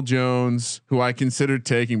Ronald Jones, who I considered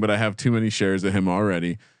taking, but I have too many shares of him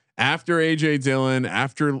already. After AJ Dillon,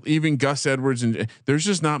 after even Gus Edwards, and there's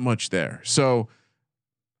just not much there. So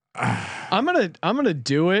I'm gonna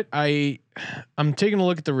do it. I'm taking a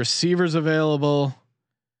look at the receivers available.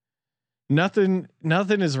 Nothing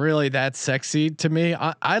is really that sexy to me.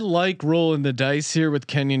 I like rolling the dice here with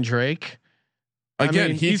Kenyon Drake. Again, I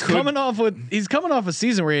mean, he's coming off a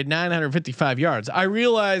season where he had 955 yards. I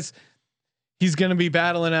realize he's going to be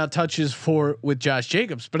battling out touches with Josh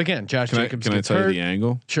Jacobs, but again, Jacobs can I tell you the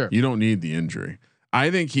angle? Sure. You don't need the injury.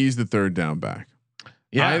 I think he's the third down back.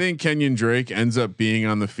 Yeah. I think Kenyon Drake ends up being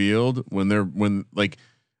on the field I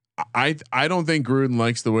don't think Gruden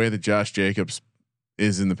likes the way that Josh Jacobs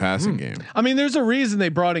is in the passing game. I mean, there's a reason they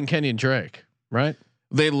brought in Kenyon Drake, right?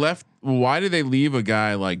 Why did they leave a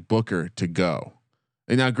guy like Booker to go?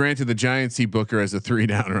 And now, granted, the Giants see Booker as a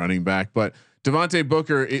 3-down running back, but Devontae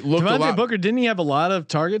Booker, Booker, didn't he have a lot of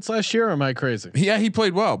targets last year? Or am I crazy? Yeah, he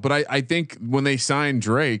played well, but I think when they signed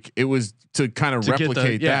Drake, it was to kind of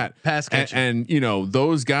replicate that pass catching. And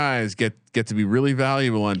those guys get to be really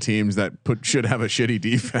valuable on teams that should have a shitty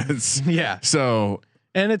defense. Yeah. So,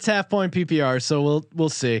 and it's half point PPR, so we'll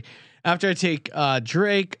see. After I take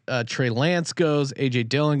Drake, Trey Lance goes, AJ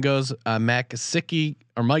Dillon goes, Mike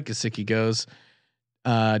Gesicki goes,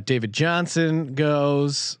 David Johnson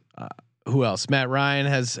goes. Who else? Matt Ryan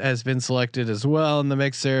has been selected as well in the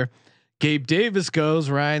mix there. Gabe Davis goes,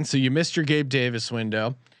 Ryan. So you missed your Gabe Davis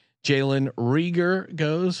window. Jalen Reagor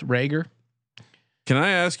goes. Rager. Can I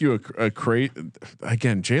ask you a crate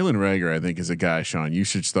again? Jalen Reagor, I think, is a guy, Sean, you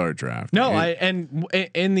should start drafting. No,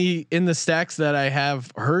 in the stacks that I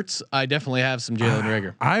have Hurts, I definitely have some Jalen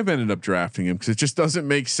Reagor. I've ended up drafting him because it just doesn't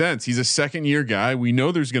make sense. He's a second year guy. We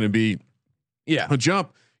know there's going to be a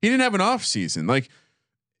jump. He didn't have an off season. Like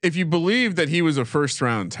if you believe that he was a first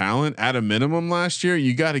round talent at a minimum last year,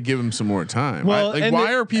 you got to give him some more time. Well,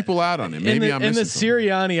 why are people out on him? Maybe I'm missing something.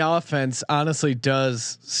 Sirianni offense honestly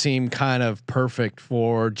does seem kind of perfect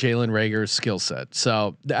for Jalen Reagor's skill set.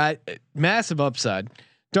 So massive upside.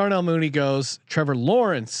 Darnell Mooney goes. Trevor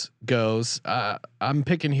Lawrence goes. I'm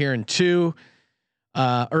picking here in 2.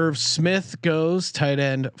 Irv Smith goes, tight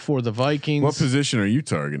end for the Vikings. What position are you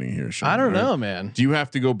targeting here, Sean? I don't know, man. Do you have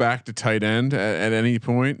to go back to tight end at any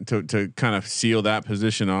point to kind of seal that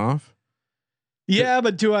position off? Yeah,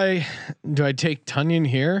 but do I take Tunyon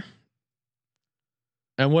here?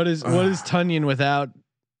 And what is Tunyon without?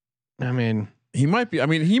 I mean, he might be. I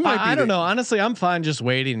mean, he might be. I don't know. Honestly, I'm fine just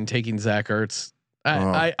waiting and taking Zach Ertz.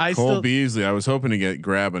 I Cole Beasley. I was hoping to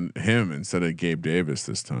grabbing him instead of Gabe Davis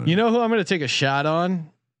this time. You know who I'm going to take a shot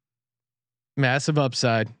on? Massive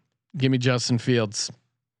upside. Give me Justin Fields.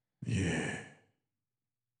 Yeah.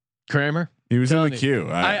 Kramer. He was in the queue.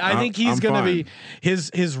 I think he's going to be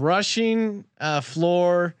his rushing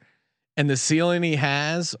floor and the ceiling he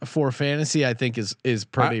has for fantasy, I think is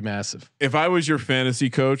pretty massive. If I was your fantasy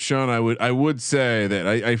coach, Sean, I would say that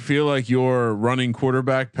I feel like your running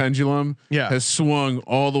quarterback pendulum has swung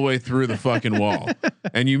all the way through the fucking wall,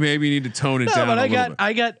 and you maybe need to tone it down.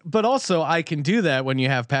 But but also I can do that when you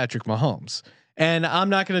have Patrick Mahomes, and I'm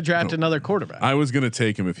not going to draft another quarterback. I was going to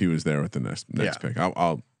take him if he was there with the next pick.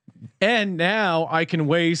 I'll. And now I can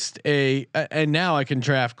now I can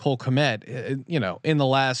draft Cole Kmet, in the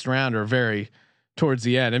last round or very towards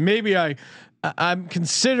the end. And maybe I'm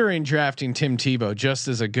considering drafting Tim Tebow just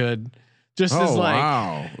as a good,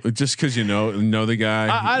 wow. Just cause know the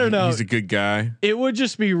guy. I don't know. He's a good guy. It would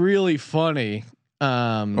just be really funny.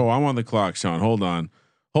 I'm on the clock, Sean. Hold on.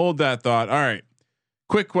 Hold that thought. All right.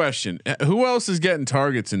 Quick question: who else is getting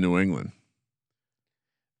targets in New England?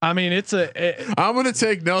 I mean, I'm going to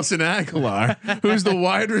take Nelson Aguilar, who's the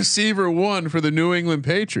wide receiver 1 for the New England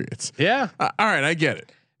Patriots. Yeah. All right, I get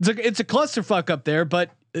it. It's a clusterfuck up there, but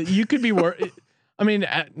you could be worried. I mean,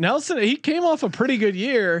 Nelson, he came off a pretty good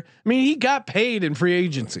year. I mean, he got paid in free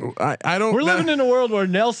agency. I don't. We're living in a world where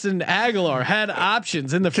Nelson Aguilar had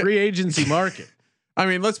options in the free agency market. I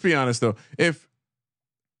mean, let's be honest though. If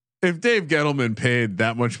Dave Gettleman paid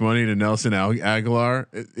that much money to Nelson Aguilar,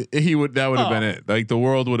 that would have been it. Like the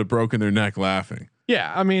world would have broken their neck laughing.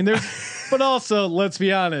 Yeah, I mean, but also let's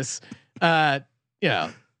be honest. Yeah.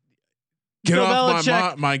 Get Bill off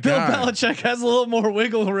Belichick, my Bill guy. Belichick has a little more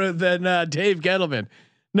wiggle room than Dave Gettleman.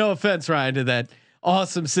 No offense, Ryan, to that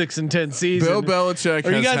awesome 6-10 season. Bill Belichick.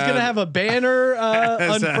 Are you guys gonna have a banner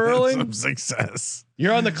unfurling? Some success.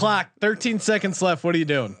 You're on the clock. 13 seconds left. What are you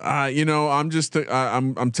doing? I'm just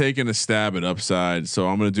I'm taking a stab at upside, so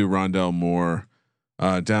I'm going to do Rondell Moore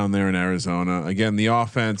down there in Arizona. Again, the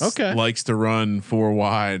offense likes to run 4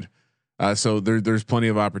 wide. So there's plenty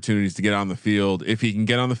of opportunities to get on the field. If he can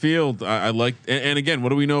get on the field, I like. And again, what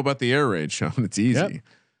do we know about the air raid, Sean? It's easy,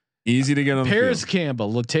 easy to get on. Paris the field.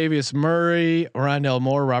 Campbell, Latavius Murray, Rondell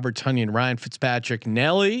Moore, Robert Tonyan, Ryan Fitzpatrick,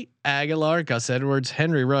 Nelly Aguilar, Gus Edwards,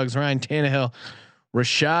 Henry Ruggs, Ryan Tannehill,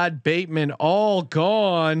 Rashad Bateman, all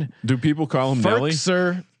gone. Do people call him Nelly?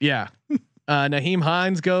 Sir, yeah. Naheem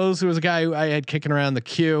Hines goes, who was a guy who I had kicking around the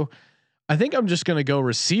queue. I think I'm just gonna go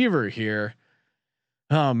receiver here.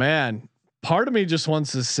 Oh man. Part of me just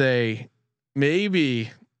wants to say maybe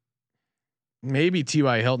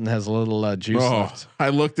T.Y. Hilton has a little juice left. I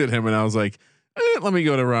looked at him and I was like, let me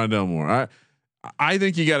go to Rondell Moore. I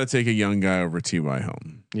think you got to take a young guy over T.Y.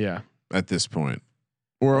 Hilton. Yeah. At this point,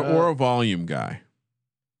 or a volume guy.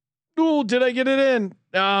 Oh, did I get it in?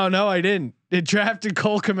 Oh no, I didn't. It drafted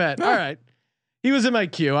Cole Kmet. All right. He was in my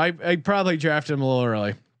queue. I probably drafted him a little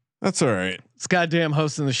early. That's all right. This goddamn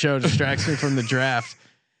hosting the show distracts me from the draft.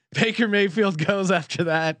 Baker Mayfield goes after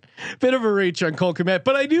that. Bit of a reach on Cole Kmet,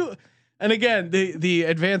 but I do. And again, the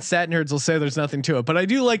advanced stat nerds will say there's nothing to it, but I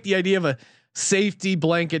do like the idea of a safety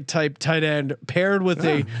blanket type tight end paired with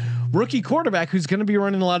a rookie quarterback who's going to be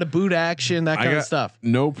running a lot of boot action, that kind of stuff.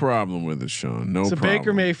 No problem with it, Sean. No problem.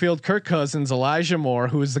 Baker Mayfield, Kirk Cousins, Elijah Moore,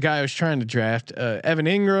 who is the guy I was trying to draft, Evan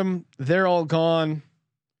Ingram, they're all gone.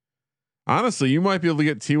 Honestly, you might be able to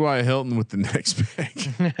get T.Y. Hilton with the next pick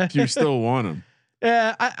if you still want him.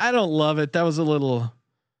 Yeah, I don't love it. That was a little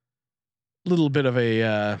bit of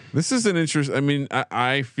a. This is an interest. I mean,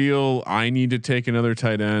 I feel I need to take another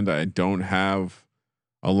tight end. I don't have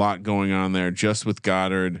a lot going on there just with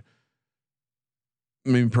Goddard. I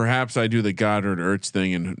mean, perhaps I do the Goddard Ertz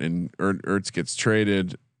thing and Ertz gets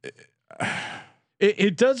traded.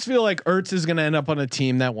 It does feel like Ertz is going to end up on a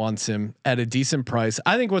team that wants him at a decent price.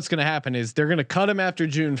 I think what's going to happen is they're going to cut him after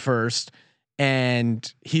June 1st.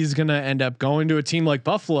 And he's going to end up going to a team like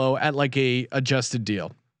Buffalo at like a adjusted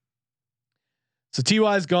deal. So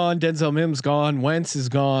TY's gone, Denzel Mims gone, Wentz is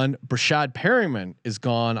gone, Brashad Perryman is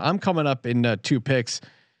gone. I'm coming up in 2 picks.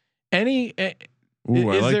 I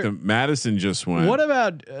like the Madison just went. What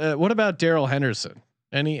about Darrell Henderson?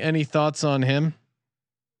 Any thoughts on him?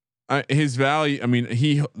 His value. I mean,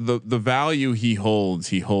 the value he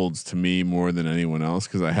holds to me more than anyone else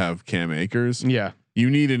because I have Cam Akers. Yeah,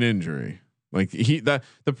 you need an injury. Like the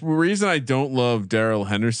reason I don't love Darrell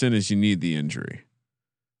Henderson is you need the injury.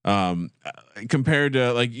 Compared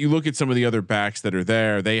to like you look at some of the other backs that are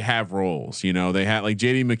there, they have roles. You know, they have like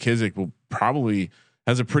J.D. McKissic will probably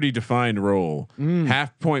has a pretty defined role,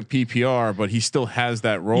 half point PPR, but he still has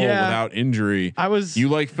that role without injury. You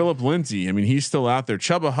like Philip Lindsay? I mean, he's still out there.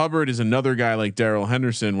 Chuba Hubbard is another guy like Darrell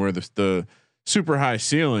Henderson, where the super high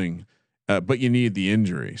ceiling. But you need the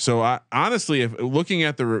injury. So honestly, if looking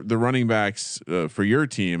at the running backs for your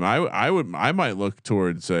team, I might look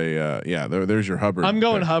towards there's your Hubbard. I'm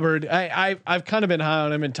going Hubbard. I've kind of been high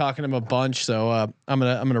on him and talking to him a bunch, so I'm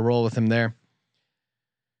gonna roll with him there.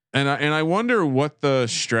 And I wonder what the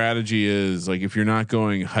strategy is like if you're not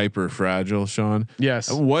going hyper fragile, Sean. Yes.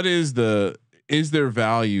 What is there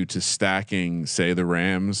value to stacking, say, the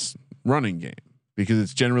Rams running game because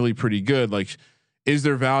it's generally pretty good, like. Is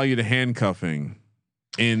there value to handcuffing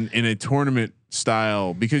in a tournament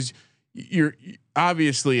style? Because you're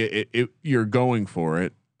obviously you're going for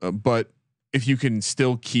it, but if you can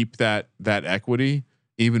still keep that equity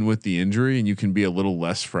even with the injury, and you can be a little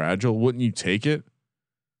less fragile, wouldn't you take it?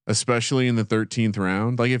 Especially in the 13th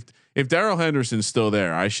round. Like if Darrell Henderson's still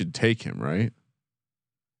there, I should take him, right?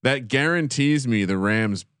 That guarantees me the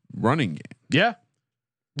Rams running game. Yeah,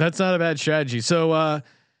 that's not a bad strategy. So.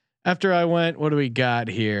 After I went, what do we got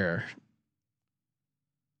here?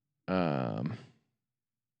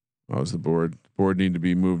 Was the board need to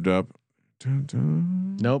be moved up? Dun,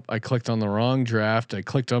 dun. Nope, I clicked on the wrong draft. I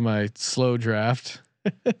clicked on my slow draft.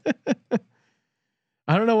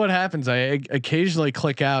 I don't know what happens. I occasionally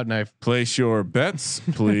click out and I place your bets,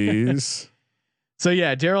 please. So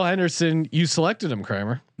yeah, Darrell Henderson, you selected him,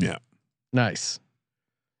 Kramer. Yeah, nice.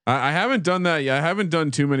 I haven't done that yet. I haven't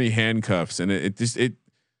done too many handcuffs, and it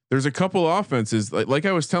there's a couple offenses like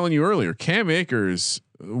I was telling you earlier. Cam Akers,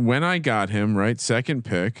 when I got him right, second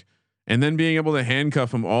pick, and then being able to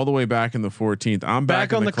handcuff him all the way back in the 14th. I'm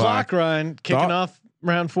back on the clock, Ryan, kicking off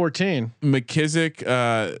round 14.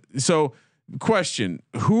 McKissick. So question: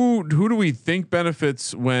 Who do we think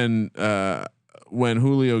benefits when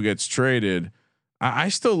Julio gets traded? I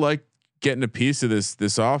still like getting a piece of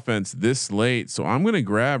this offense this late, so I'm going to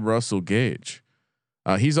grab Russell Gage.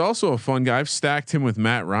 He's also a fun guy. I've stacked him with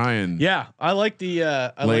Matt Ryan. Yeah, I like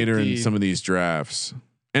the later in some of these drafts.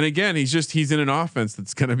 And again, he's in an offense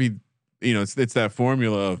that's going to be, it's that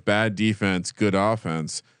formula of bad defense, good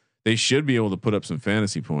offense. They should be able to put up some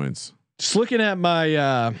fantasy points. Just looking at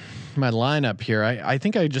my my lineup here, I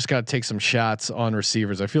think I just got to take some shots on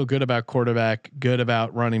receivers. I feel good about quarterback, good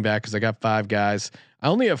about running back because I got 5 guys. I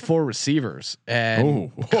only have 4 receivers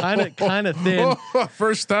and kind of thin.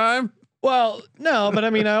 First time. Well, no, but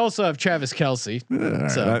I mean, I also have Travis Kelce.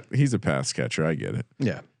 So he's a pass catcher. I get it.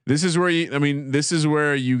 Yeah. This is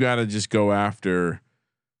where you got to just go after.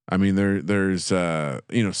 I mean, there's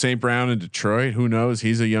St. Brown in Detroit. Who knows?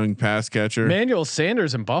 He's a young pass catcher. Emmanuel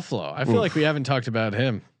Sanders in Buffalo. I feel like we haven't talked about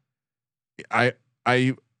him. I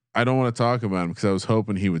don't want to talk about him because I was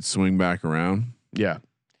hoping he would swing back around. Yeah.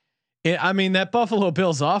 I mean, that Buffalo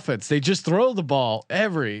Bills offense, they just throw the ball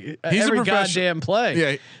every goddamn play.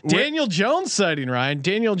 Yeah. Daniel Jones sighting, Ryan.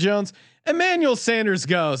 Daniel Jones. Emmanuel Sanders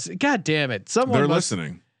goes. God damn it. They're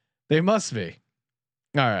listening. They must be.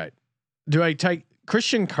 All right. Do I take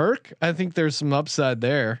Christian Kirk? I think there's some upside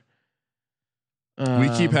there. We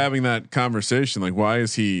keep having that conversation. Like, why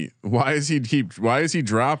is he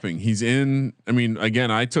dropping? He's in. I mean, again,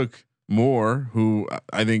 I took Moore, who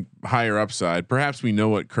I think higher upside. Perhaps we know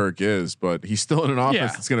what Kirk is, but he's still in an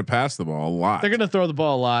offense that's going to pass the ball a lot. They're going to throw the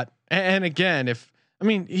ball a lot. And again,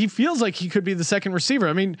 he feels like he could be the second receiver.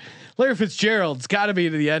 I mean, Larry Fitzgerald's got to be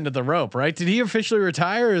to the end of the rope, right? Did he officially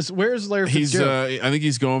retire? Where's Larry Fitzgerald? I think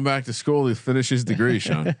he's going back to school to finish his degree,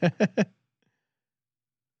 Sean.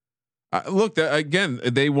 Look, again,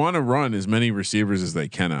 they want to run as many receivers as they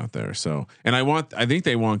can out there. So, and I think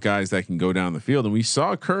they want guys that can go down the field. And we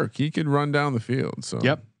saw Kirk; he could run down the field. So,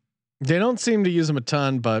 yep, they don't seem to use him a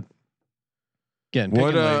ton, but again,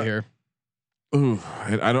 picking late here. Ooh,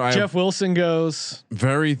 I don't. Jeff Wilson goes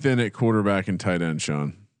very thin at quarterback and tight end,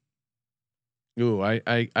 Sean. Ooh,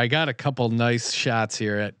 I got a couple nice shots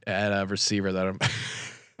here at a receiver that I'm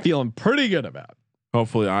feeling pretty good about.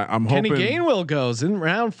 Hopefully, I'm Kenny hoping Gainwell goes in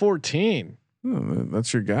round 14. Oh,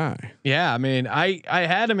 that's your guy. Yeah, I mean, I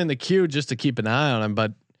had him in the queue just to keep an eye on him,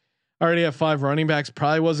 but I already have 5 running backs.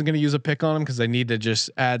 Probably wasn't going to use a pick on him because I need to just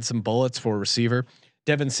add some bullets for receiver.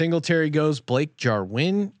 Devin Singletary goes. Blake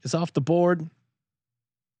Jarwin is off the board.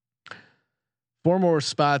 4 more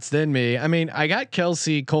spots than me. I mean, I got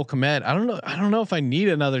Kelsey, Cole Kmet. I don't know if I need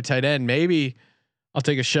another tight end. Maybe I'll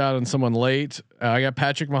take a shot on someone late. I got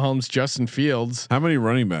Patrick Mahomes, Justin Fields. How many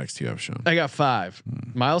running backs do you have, Sean? I got 5.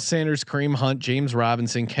 Miles Sanders, Kareem Hunt, James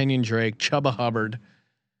Robinson, Kenyon Drake, Chuba Hubbard.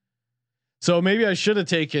 So maybe I should have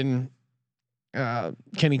taken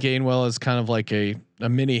Kenny Gainwell as kind of like a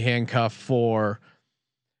mini handcuff for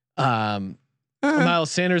Miles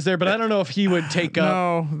Sanders there, but I don't know if he would take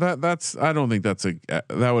up. No, that's. I don't think that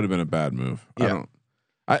would have been a bad move. Yeah.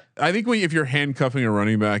 I think if you're handcuffing a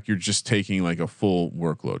running back, you're just taking like a full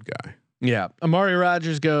workload guy. Yeah. Amari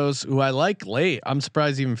Rodgers goes, who I like late. I'm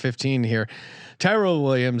surprised even 15 here. Tyrell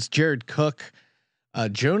Williams, Jared Cook,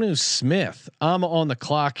 Jonnu Smith. I'm on the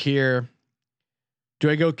clock here. Do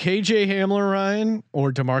I go KJ Hamler, Ryan,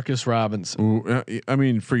 or DeMarcus Robinson? Ooh, I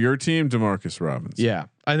mean, for your team, DeMarcus Robinson. Yeah.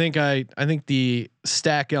 I think the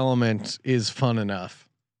stack element is fun enough.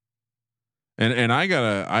 And I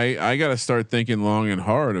gotta start thinking long and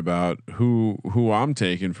hard about who I'm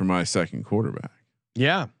taking for my second quarterback.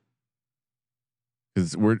 Yeah,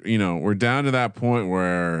 because we're down to that point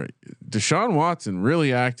where Deshaun Watson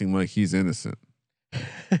really acting like he's innocent.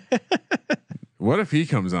 What if he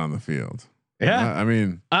comes on the field? Yeah, I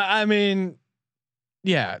mean,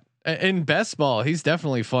 yeah. In best ball, he's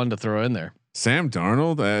definitely fun to throw in there. Sam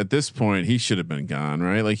Darnold at this point, he should have been gone,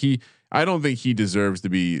 right? Like I don't think he deserves to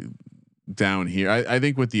be down here. I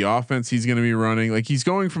think with the offense he's going to be running, like he's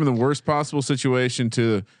going from the worst possible situation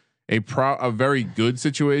to a very good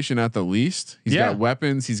situation at the least. He's got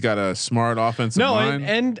weapons. He's got a smart offensive line.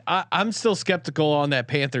 And I'm still skeptical on that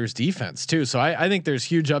Panthers defense too. So I think there's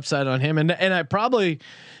huge upside on him. And I probably,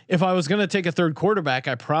 if I was going to take a third quarterback,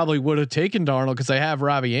 I probably would have taken Darnold because I have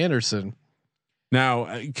Robbie Anderson. Now,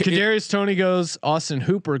 Kadarius Toney goes, Austin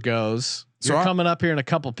Hooper goes. So you're coming up here in a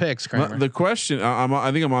couple picks, Kramer. The question,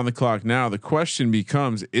 I think I'm on the clock now. The question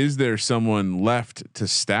becomes: is there someone left to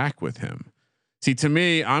stack with him? See, to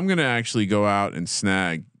me, I'm going to actually go out and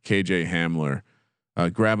snag KJ Hamler,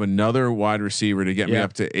 grab another wide receiver to get me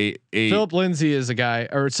up to eight. Philip Lindsay is a guy,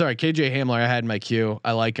 or sorry, KJ Hamler. I had in my queue.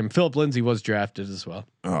 I like him. Philip Lindsay was drafted as well.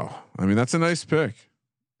 Oh, I mean that's a nice pick.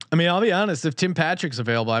 I mean, I'll be honest. If Tim Patrick's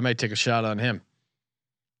available, I might take a shot on him.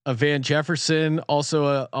 Van Jefferson,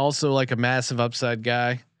 also like a massive upside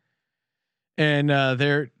guy, and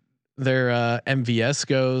their MVS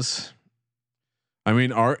goes. I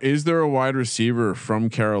mean, is there a wide receiver from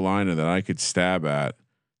Carolina that I could stab at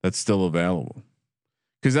that's still available?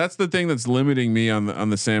 Because that's the thing that's limiting me on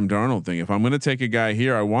the Sam Darnold thing. If I'm going to take a guy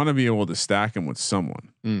here, I want to be able to stack him with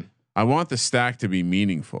someone. I want the stack to be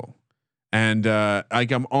meaningful. And like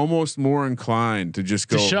I'm almost more inclined to just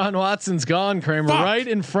go. Deshaun Watson's gone, Kramer, right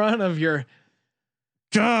in front of your.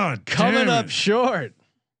 God, coming up short.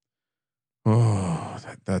 Oh,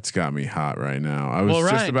 that's got me hot right now. I was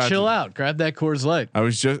Ryan, just about chill out. Grab that Coors Light.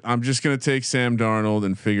 I'm just gonna take Sam Darnold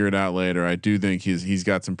and figure it out later. I do think he's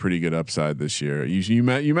got some pretty good upside this year. You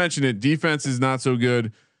mentioned it. Defense is not so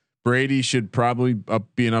good. Brady should probably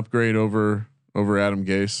be an upgrade over Adam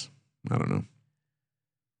Gase. I don't know.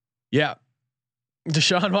 Yeah.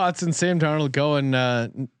 Deshaun Watson, Sam Darnold going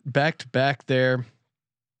back to back there.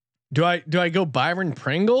 Do I go Byron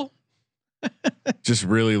Pringle? Just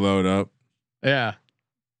really load up. Yeah.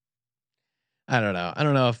 I don't know. I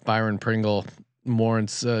don't know if Byron Pringle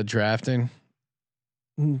warrants drafting.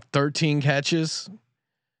 13 catches,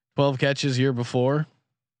 12 catches year before.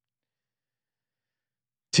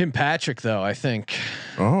 Tim Patrick, though, I think.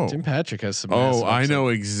 Oh, Tim Patrick has some. I know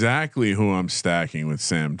exactly who I'm stacking with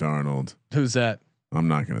Sam Darnold. Who's that? I'm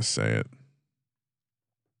not going to say it.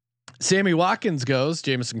 Sammy Watkins goes.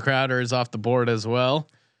 Jamison Crowder is off the board as well.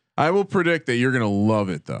 I will predict that you're going to love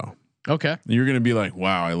it though. Okay. You're going to be like,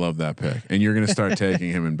 wow, I love that pick. And you're going to start taking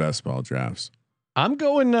him in best ball drafts. I'm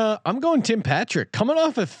going Tim Patrick coming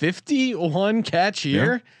off a 51 catch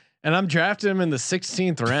year and I'm drafting him in the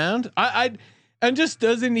 16th round. And just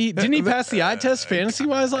didn't he pass the eye test fantasy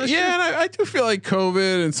wise last year? Yeah, and I do feel like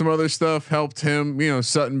COVID and some other stuff helped him.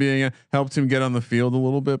 Sutton helped him get on the field a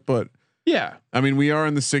little bit, but yeah, I mean, we are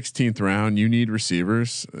in the 16th round. You need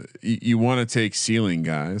receivers. You want to take ceiling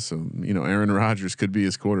guys, so Aaron Rodgers could be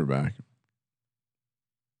his quarterback.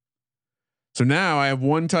 So now I have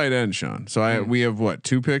one tight end, Sean. So we have what,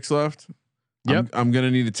 2 picks left? Yep. I'm gonna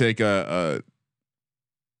need to take a.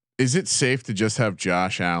 Is it safe to just have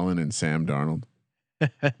Josh Allen and Sam Darnold?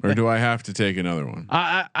 Or do I have to take another one?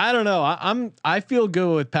 I don't know. I feel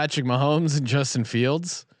good with Patrick Mahomes and Justin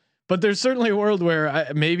Fields, but there's certainly a world where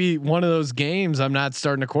maybe one of those games I'm not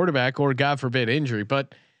starting a quarterback or God forbid injury.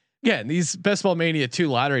 But again, these Best Ball Mania 2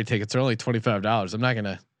 lottery tickets are only $25. I'm not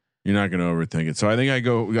gonna. You're not gonna overthink it. So I think I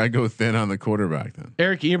go thin on the quarterback then.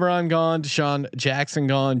 Eric Ebron gone, Deshaun Jackson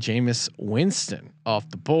gone, Jameis Winston off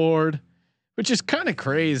the board, which is kind of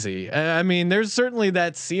crazy. I mean, there's certainly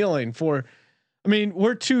that ceiling for. I mean,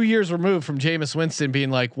 we're 2 years removed from Jameis Winston being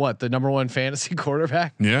like what, the number 1 fantasy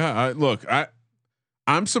quarterback. Yeah,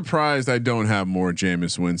 I'm surprised I don't have more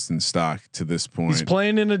Jameis Winston stock to this point. He's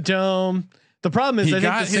playing in a dome. The problem is he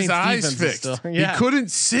got his eyes fixed. He couldn't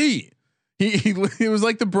see. He was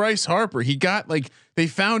like the Bryce Harper. They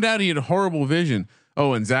found out he had horrible vision.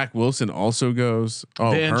 Oh, and Zach Wilson also goes. Oh,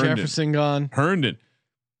 Van Jefferson gone.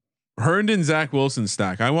 Herndon, Zach Wilson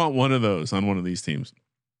stack. I want one of those on one of these teams.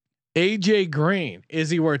 AJ Green,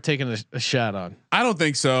 is he worth taking a shot on? I don't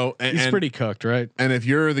think so. He's pretty cooked, right? And if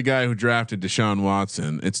you're the guy who drafted Deshaun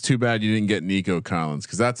Watson, it's too bad you didn't get Nico Collins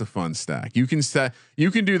because that's a fun stack. You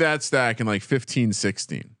can do that stack in like 15,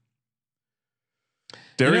 16.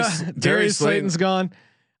 Darius Slayton's gone.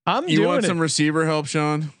 You want some receiver help,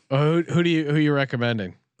 Sean? Who are you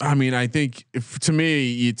recommending? I mean, I think to me,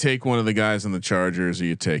 you take one of the guys on the Chargers or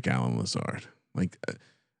you take Alan Lazard.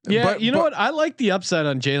 Yeah, but you know what? I like the upside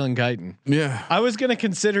on Jalen Guyton. Yeah, I was going to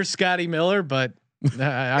consider Scotty Miller, but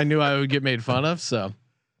I knew I would get made fun of. So,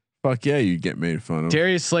 fuck yeah, you get made fun of.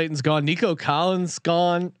 Darius Slayton's gone. Nico Collins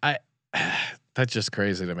gone. That's just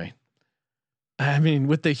crazy to me. I mean,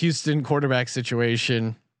 with the Houston quarterback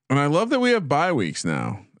situation, and I love that we have bye weeks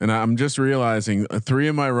now. And I'm just realizing 3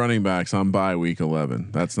 of my running backs on bye week 11.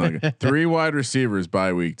 That's not good. 3 wide receivers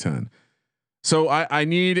bye week 10. So I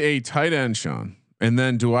need a tight end, Sean, and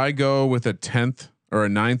then do I go with a 10th or a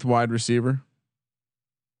 9th wide receiver?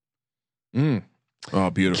 Oh,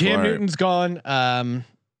 beautiful. Cam Newton's gone.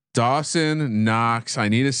 Dawson Knox. I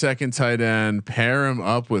need a second tight end. Pair him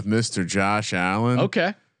up with Mr. Josh Allen.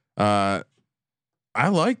 Okay. I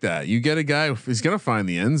like that. You get a guy who's going to find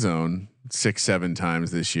the end zone 6-7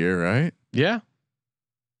 times this year, right? Yeah.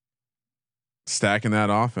 Stacking that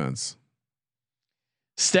offense.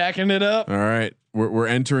 Stacking it up. All right. We're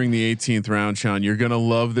entering the 18th round, Sean. You're going to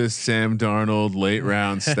love this Sam Darnold late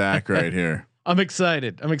round stack right here. I'm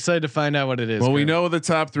excited. I'm excited to find out what it is. Well, we know the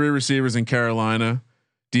top 3 receivers in Carolina: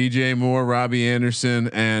 DJ Moore, Robbie Anderson,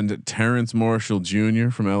 and Terrence Marshall Jr.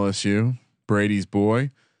 from LSU, Brady's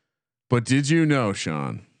boy. But did you know,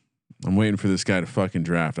 Sean? I'm waiting for this guy to fucking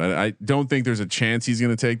draft. I don't think there's a chance he's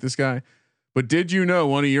going to take this guy. But did you know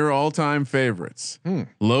one of your all-time favorites,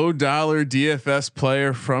 low dollar DFS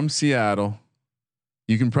player from Seattle?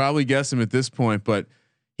 You can probably guess him at this point, but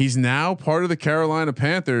he's now part of the Carolina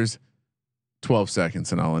Panthers. 12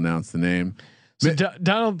 seconds and I'll announce the name. So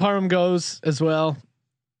Donald Parham goes as well.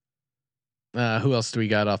 Who else do we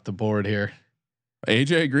got off the board here?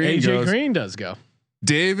 AJ Green. AJ Green does go.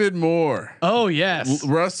 David Moore. Oh yes.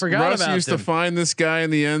 Russ used to find this guy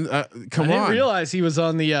in the end. I didn't realize he was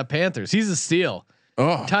on the Panthers. He's a steal.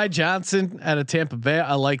 Oh, Ty Johnson out of Tampa Bay.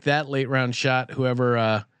 I like that late round shot.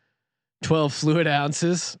 Whoever 12 fluid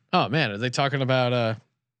ounces. Oh man, are they talking about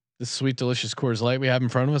this sweet delicious Coors Light we have in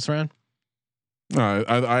front of us, Ryan?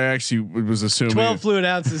 I actually was assuming 12 fluid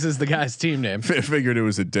ounces is the guy's team name. Figured it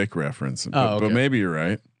was a dick reference, but maybe you're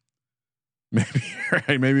right. Maybe you're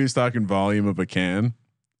right. Maybe he's talking volume of a can.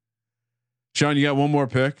 Sean, you got one more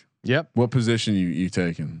pick. Yep. What position you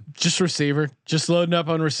taking? Just receiver. Just loading up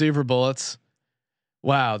on receiver bullets.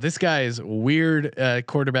 Wow, this guy is weird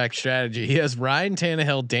quarterback strategy. He has Ryan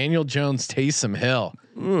Tannehill, Daniel Jones, Taysom Hill.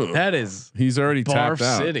 Ugh. That is he's already tapped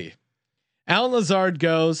out. City. Alan Lazard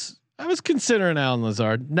goes. I was considering Alan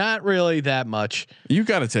Lazard. Not really that much. You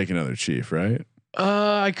got to take another Chief, right?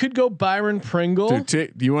 I could go Byron Pringle.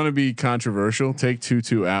 Dude, do you want to be controversial? Take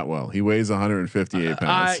Tutu Atwell. He weighs 158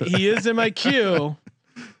 pounds. He is in my queue,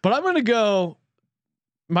 but I'm going to go.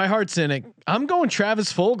 My heart's in it. I'm going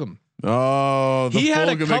Travis Fulgham. Oh, the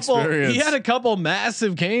Fulgham experience. He had a couple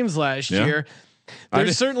massive games last year.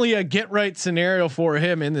 There's certainly a get right scenario for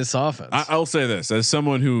him in this offense. I'll say this as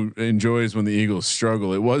someone who enjoys when the Eagles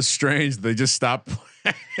struggle. It was strange they just stopped playing.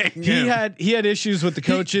 He had issues with the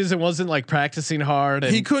coaches and wasn't like practicing hard.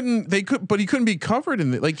 And he couldn't be covered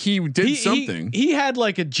in like he did something. He had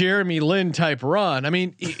like a Jeremy Lin type run. I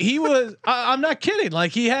mean, he was. I'm not kidding.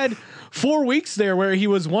 Like he had 4 weeks there where he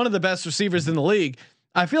was one of the best receivers in the league.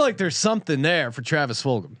 I feel like there's something there for Travis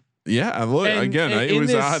Fulgham. Yeah, look again. It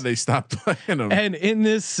was odd they stopped playing him. And in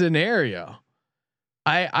this scenario,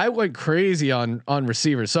 I went crazy on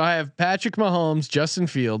receivers. So I have Patrick Mahomes, Justin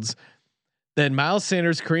Fields, then Miles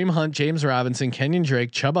Sanders, Kareem Hunt, James Robinson, Kenyon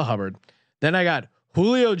Drake, Chuba Hubbard. Then I got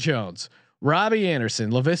Julio Jones, Robbie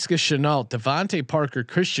Anderson, Laviska Shenault, Devontae Parker,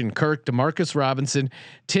 Christian Kirk, Demarcus Robinson,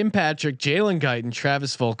 Tim Patrick, Jalen Guyton,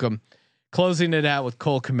 Travis Fulgham. Closing it out with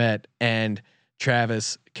Cole Kmet and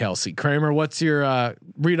Travis Kelce. Kramer, what's your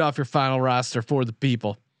read off your final roster for the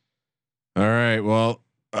people? All right. Well,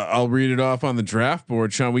 I'll read it off on the draft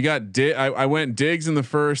board, Sean. We got I went Diggs in the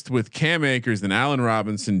first with Cam Akers, then Allen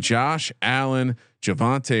Robinson, Josh Allen,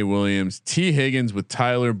 Javonte Williams, T Higgins with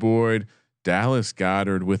Tyler Boyd, Dallas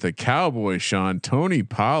Goedert with a Cowboy, Sean, Tony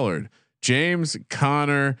Pollard, James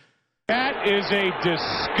Conner. That is a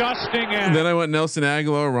disgusting. Then I went Nelson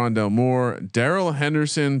Aguilar, Rondell Moore, Darrell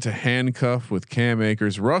Henderson to handcuff with Cam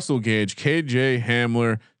Akers, Russell Gage, KJ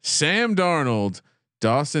Hamler, Sam Darnold,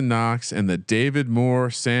 Dawson Knox, and the David Moore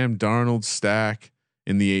Sam Darnold stack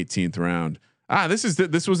in the 18th round.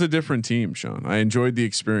 This was a different team, Sean. I enjoyed the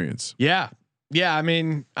experience. Yeah. I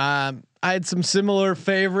mean, I had some similar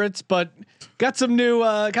favorites, but got some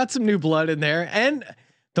new blood in there. And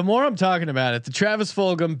the more I'm talking about it, the Travis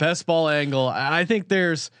Fulgham best ball angle, I think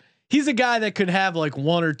he's a guy that could have like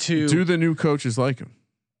one or two. Do the new coaches like him?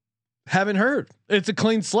 Haven't heard. It's a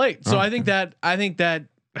clean slate, so I think that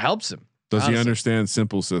helps him. Does he understand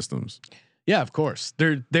simple systems? Yeah, of course.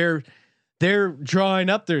 They're drawing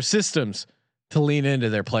up their systems to lean into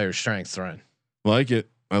their players' strengths. Ryan, like it.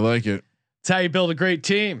 I like it. It's how you build a great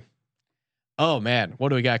team. Oh man, what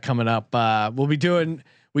do we got coming up?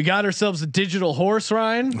 We got ourselves a digital horse,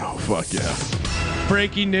 Ryan. Oh fuck yeah!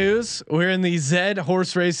 Breaking news: we're in the Zed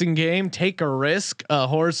horse racing game. Take a risk,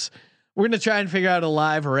 horse. We're gonna try and figure out a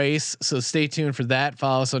live race, so stay tuned for that.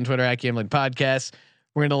 Follow us on Twitter @Gambling Podcast.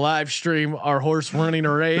 We're gonna live stream our horse running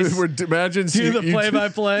a race. Imagine do the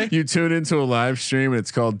play-by-play. You tune into a live stream and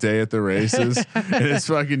it's called Day at the Races, and it's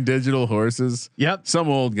fucking digital horses. Yep. Some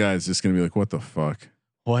old guy's just gonna be like, "What the fuck?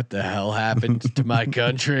 What the hell happened to my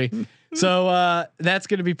country?" So that's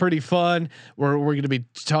going to be pretty fun. We're going to be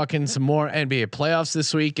talking some more NBA playoffs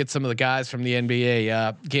this week. Get some of the guys from the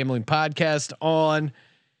NBA gambling podcast on,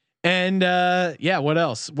 and yeah, what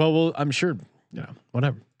else? Well, I'm sure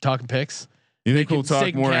whatever talking picks. You think we'll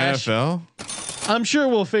talk more cash. NFL? I'm sure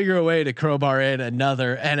we'll figure a way to crowbar in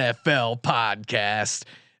another NFL podcast.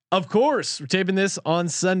 Of course, we're taping this on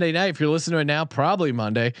Sunday night. If you're listening to it now, probably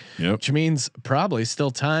Monday, which means probably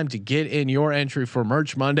still time to get in your entry for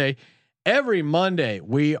Merch Monday. Every Monday,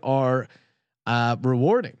 we are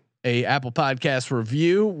rewarding a Apple Podcast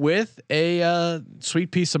review with a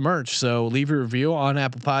sweet piece of merch. So leave your review on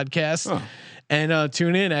Apple Podcasts and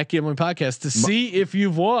tune in at Gambling Podcast to see if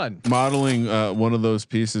you've won. Modeling one of those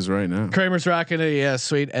pieces right now. Kramer's rocking a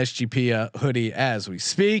sweet SGP hoodie as we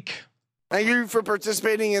speak. Thank you for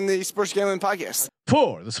participating in the Sports Gambling Podcast.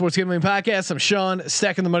 For the Sports Gambling Podcast, I'm Sean,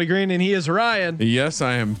 stacking the money green, and he is Ryan. Yes,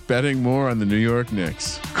 I am betting more on the New York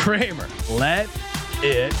Knicks. Kramer, let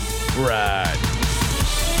it ride.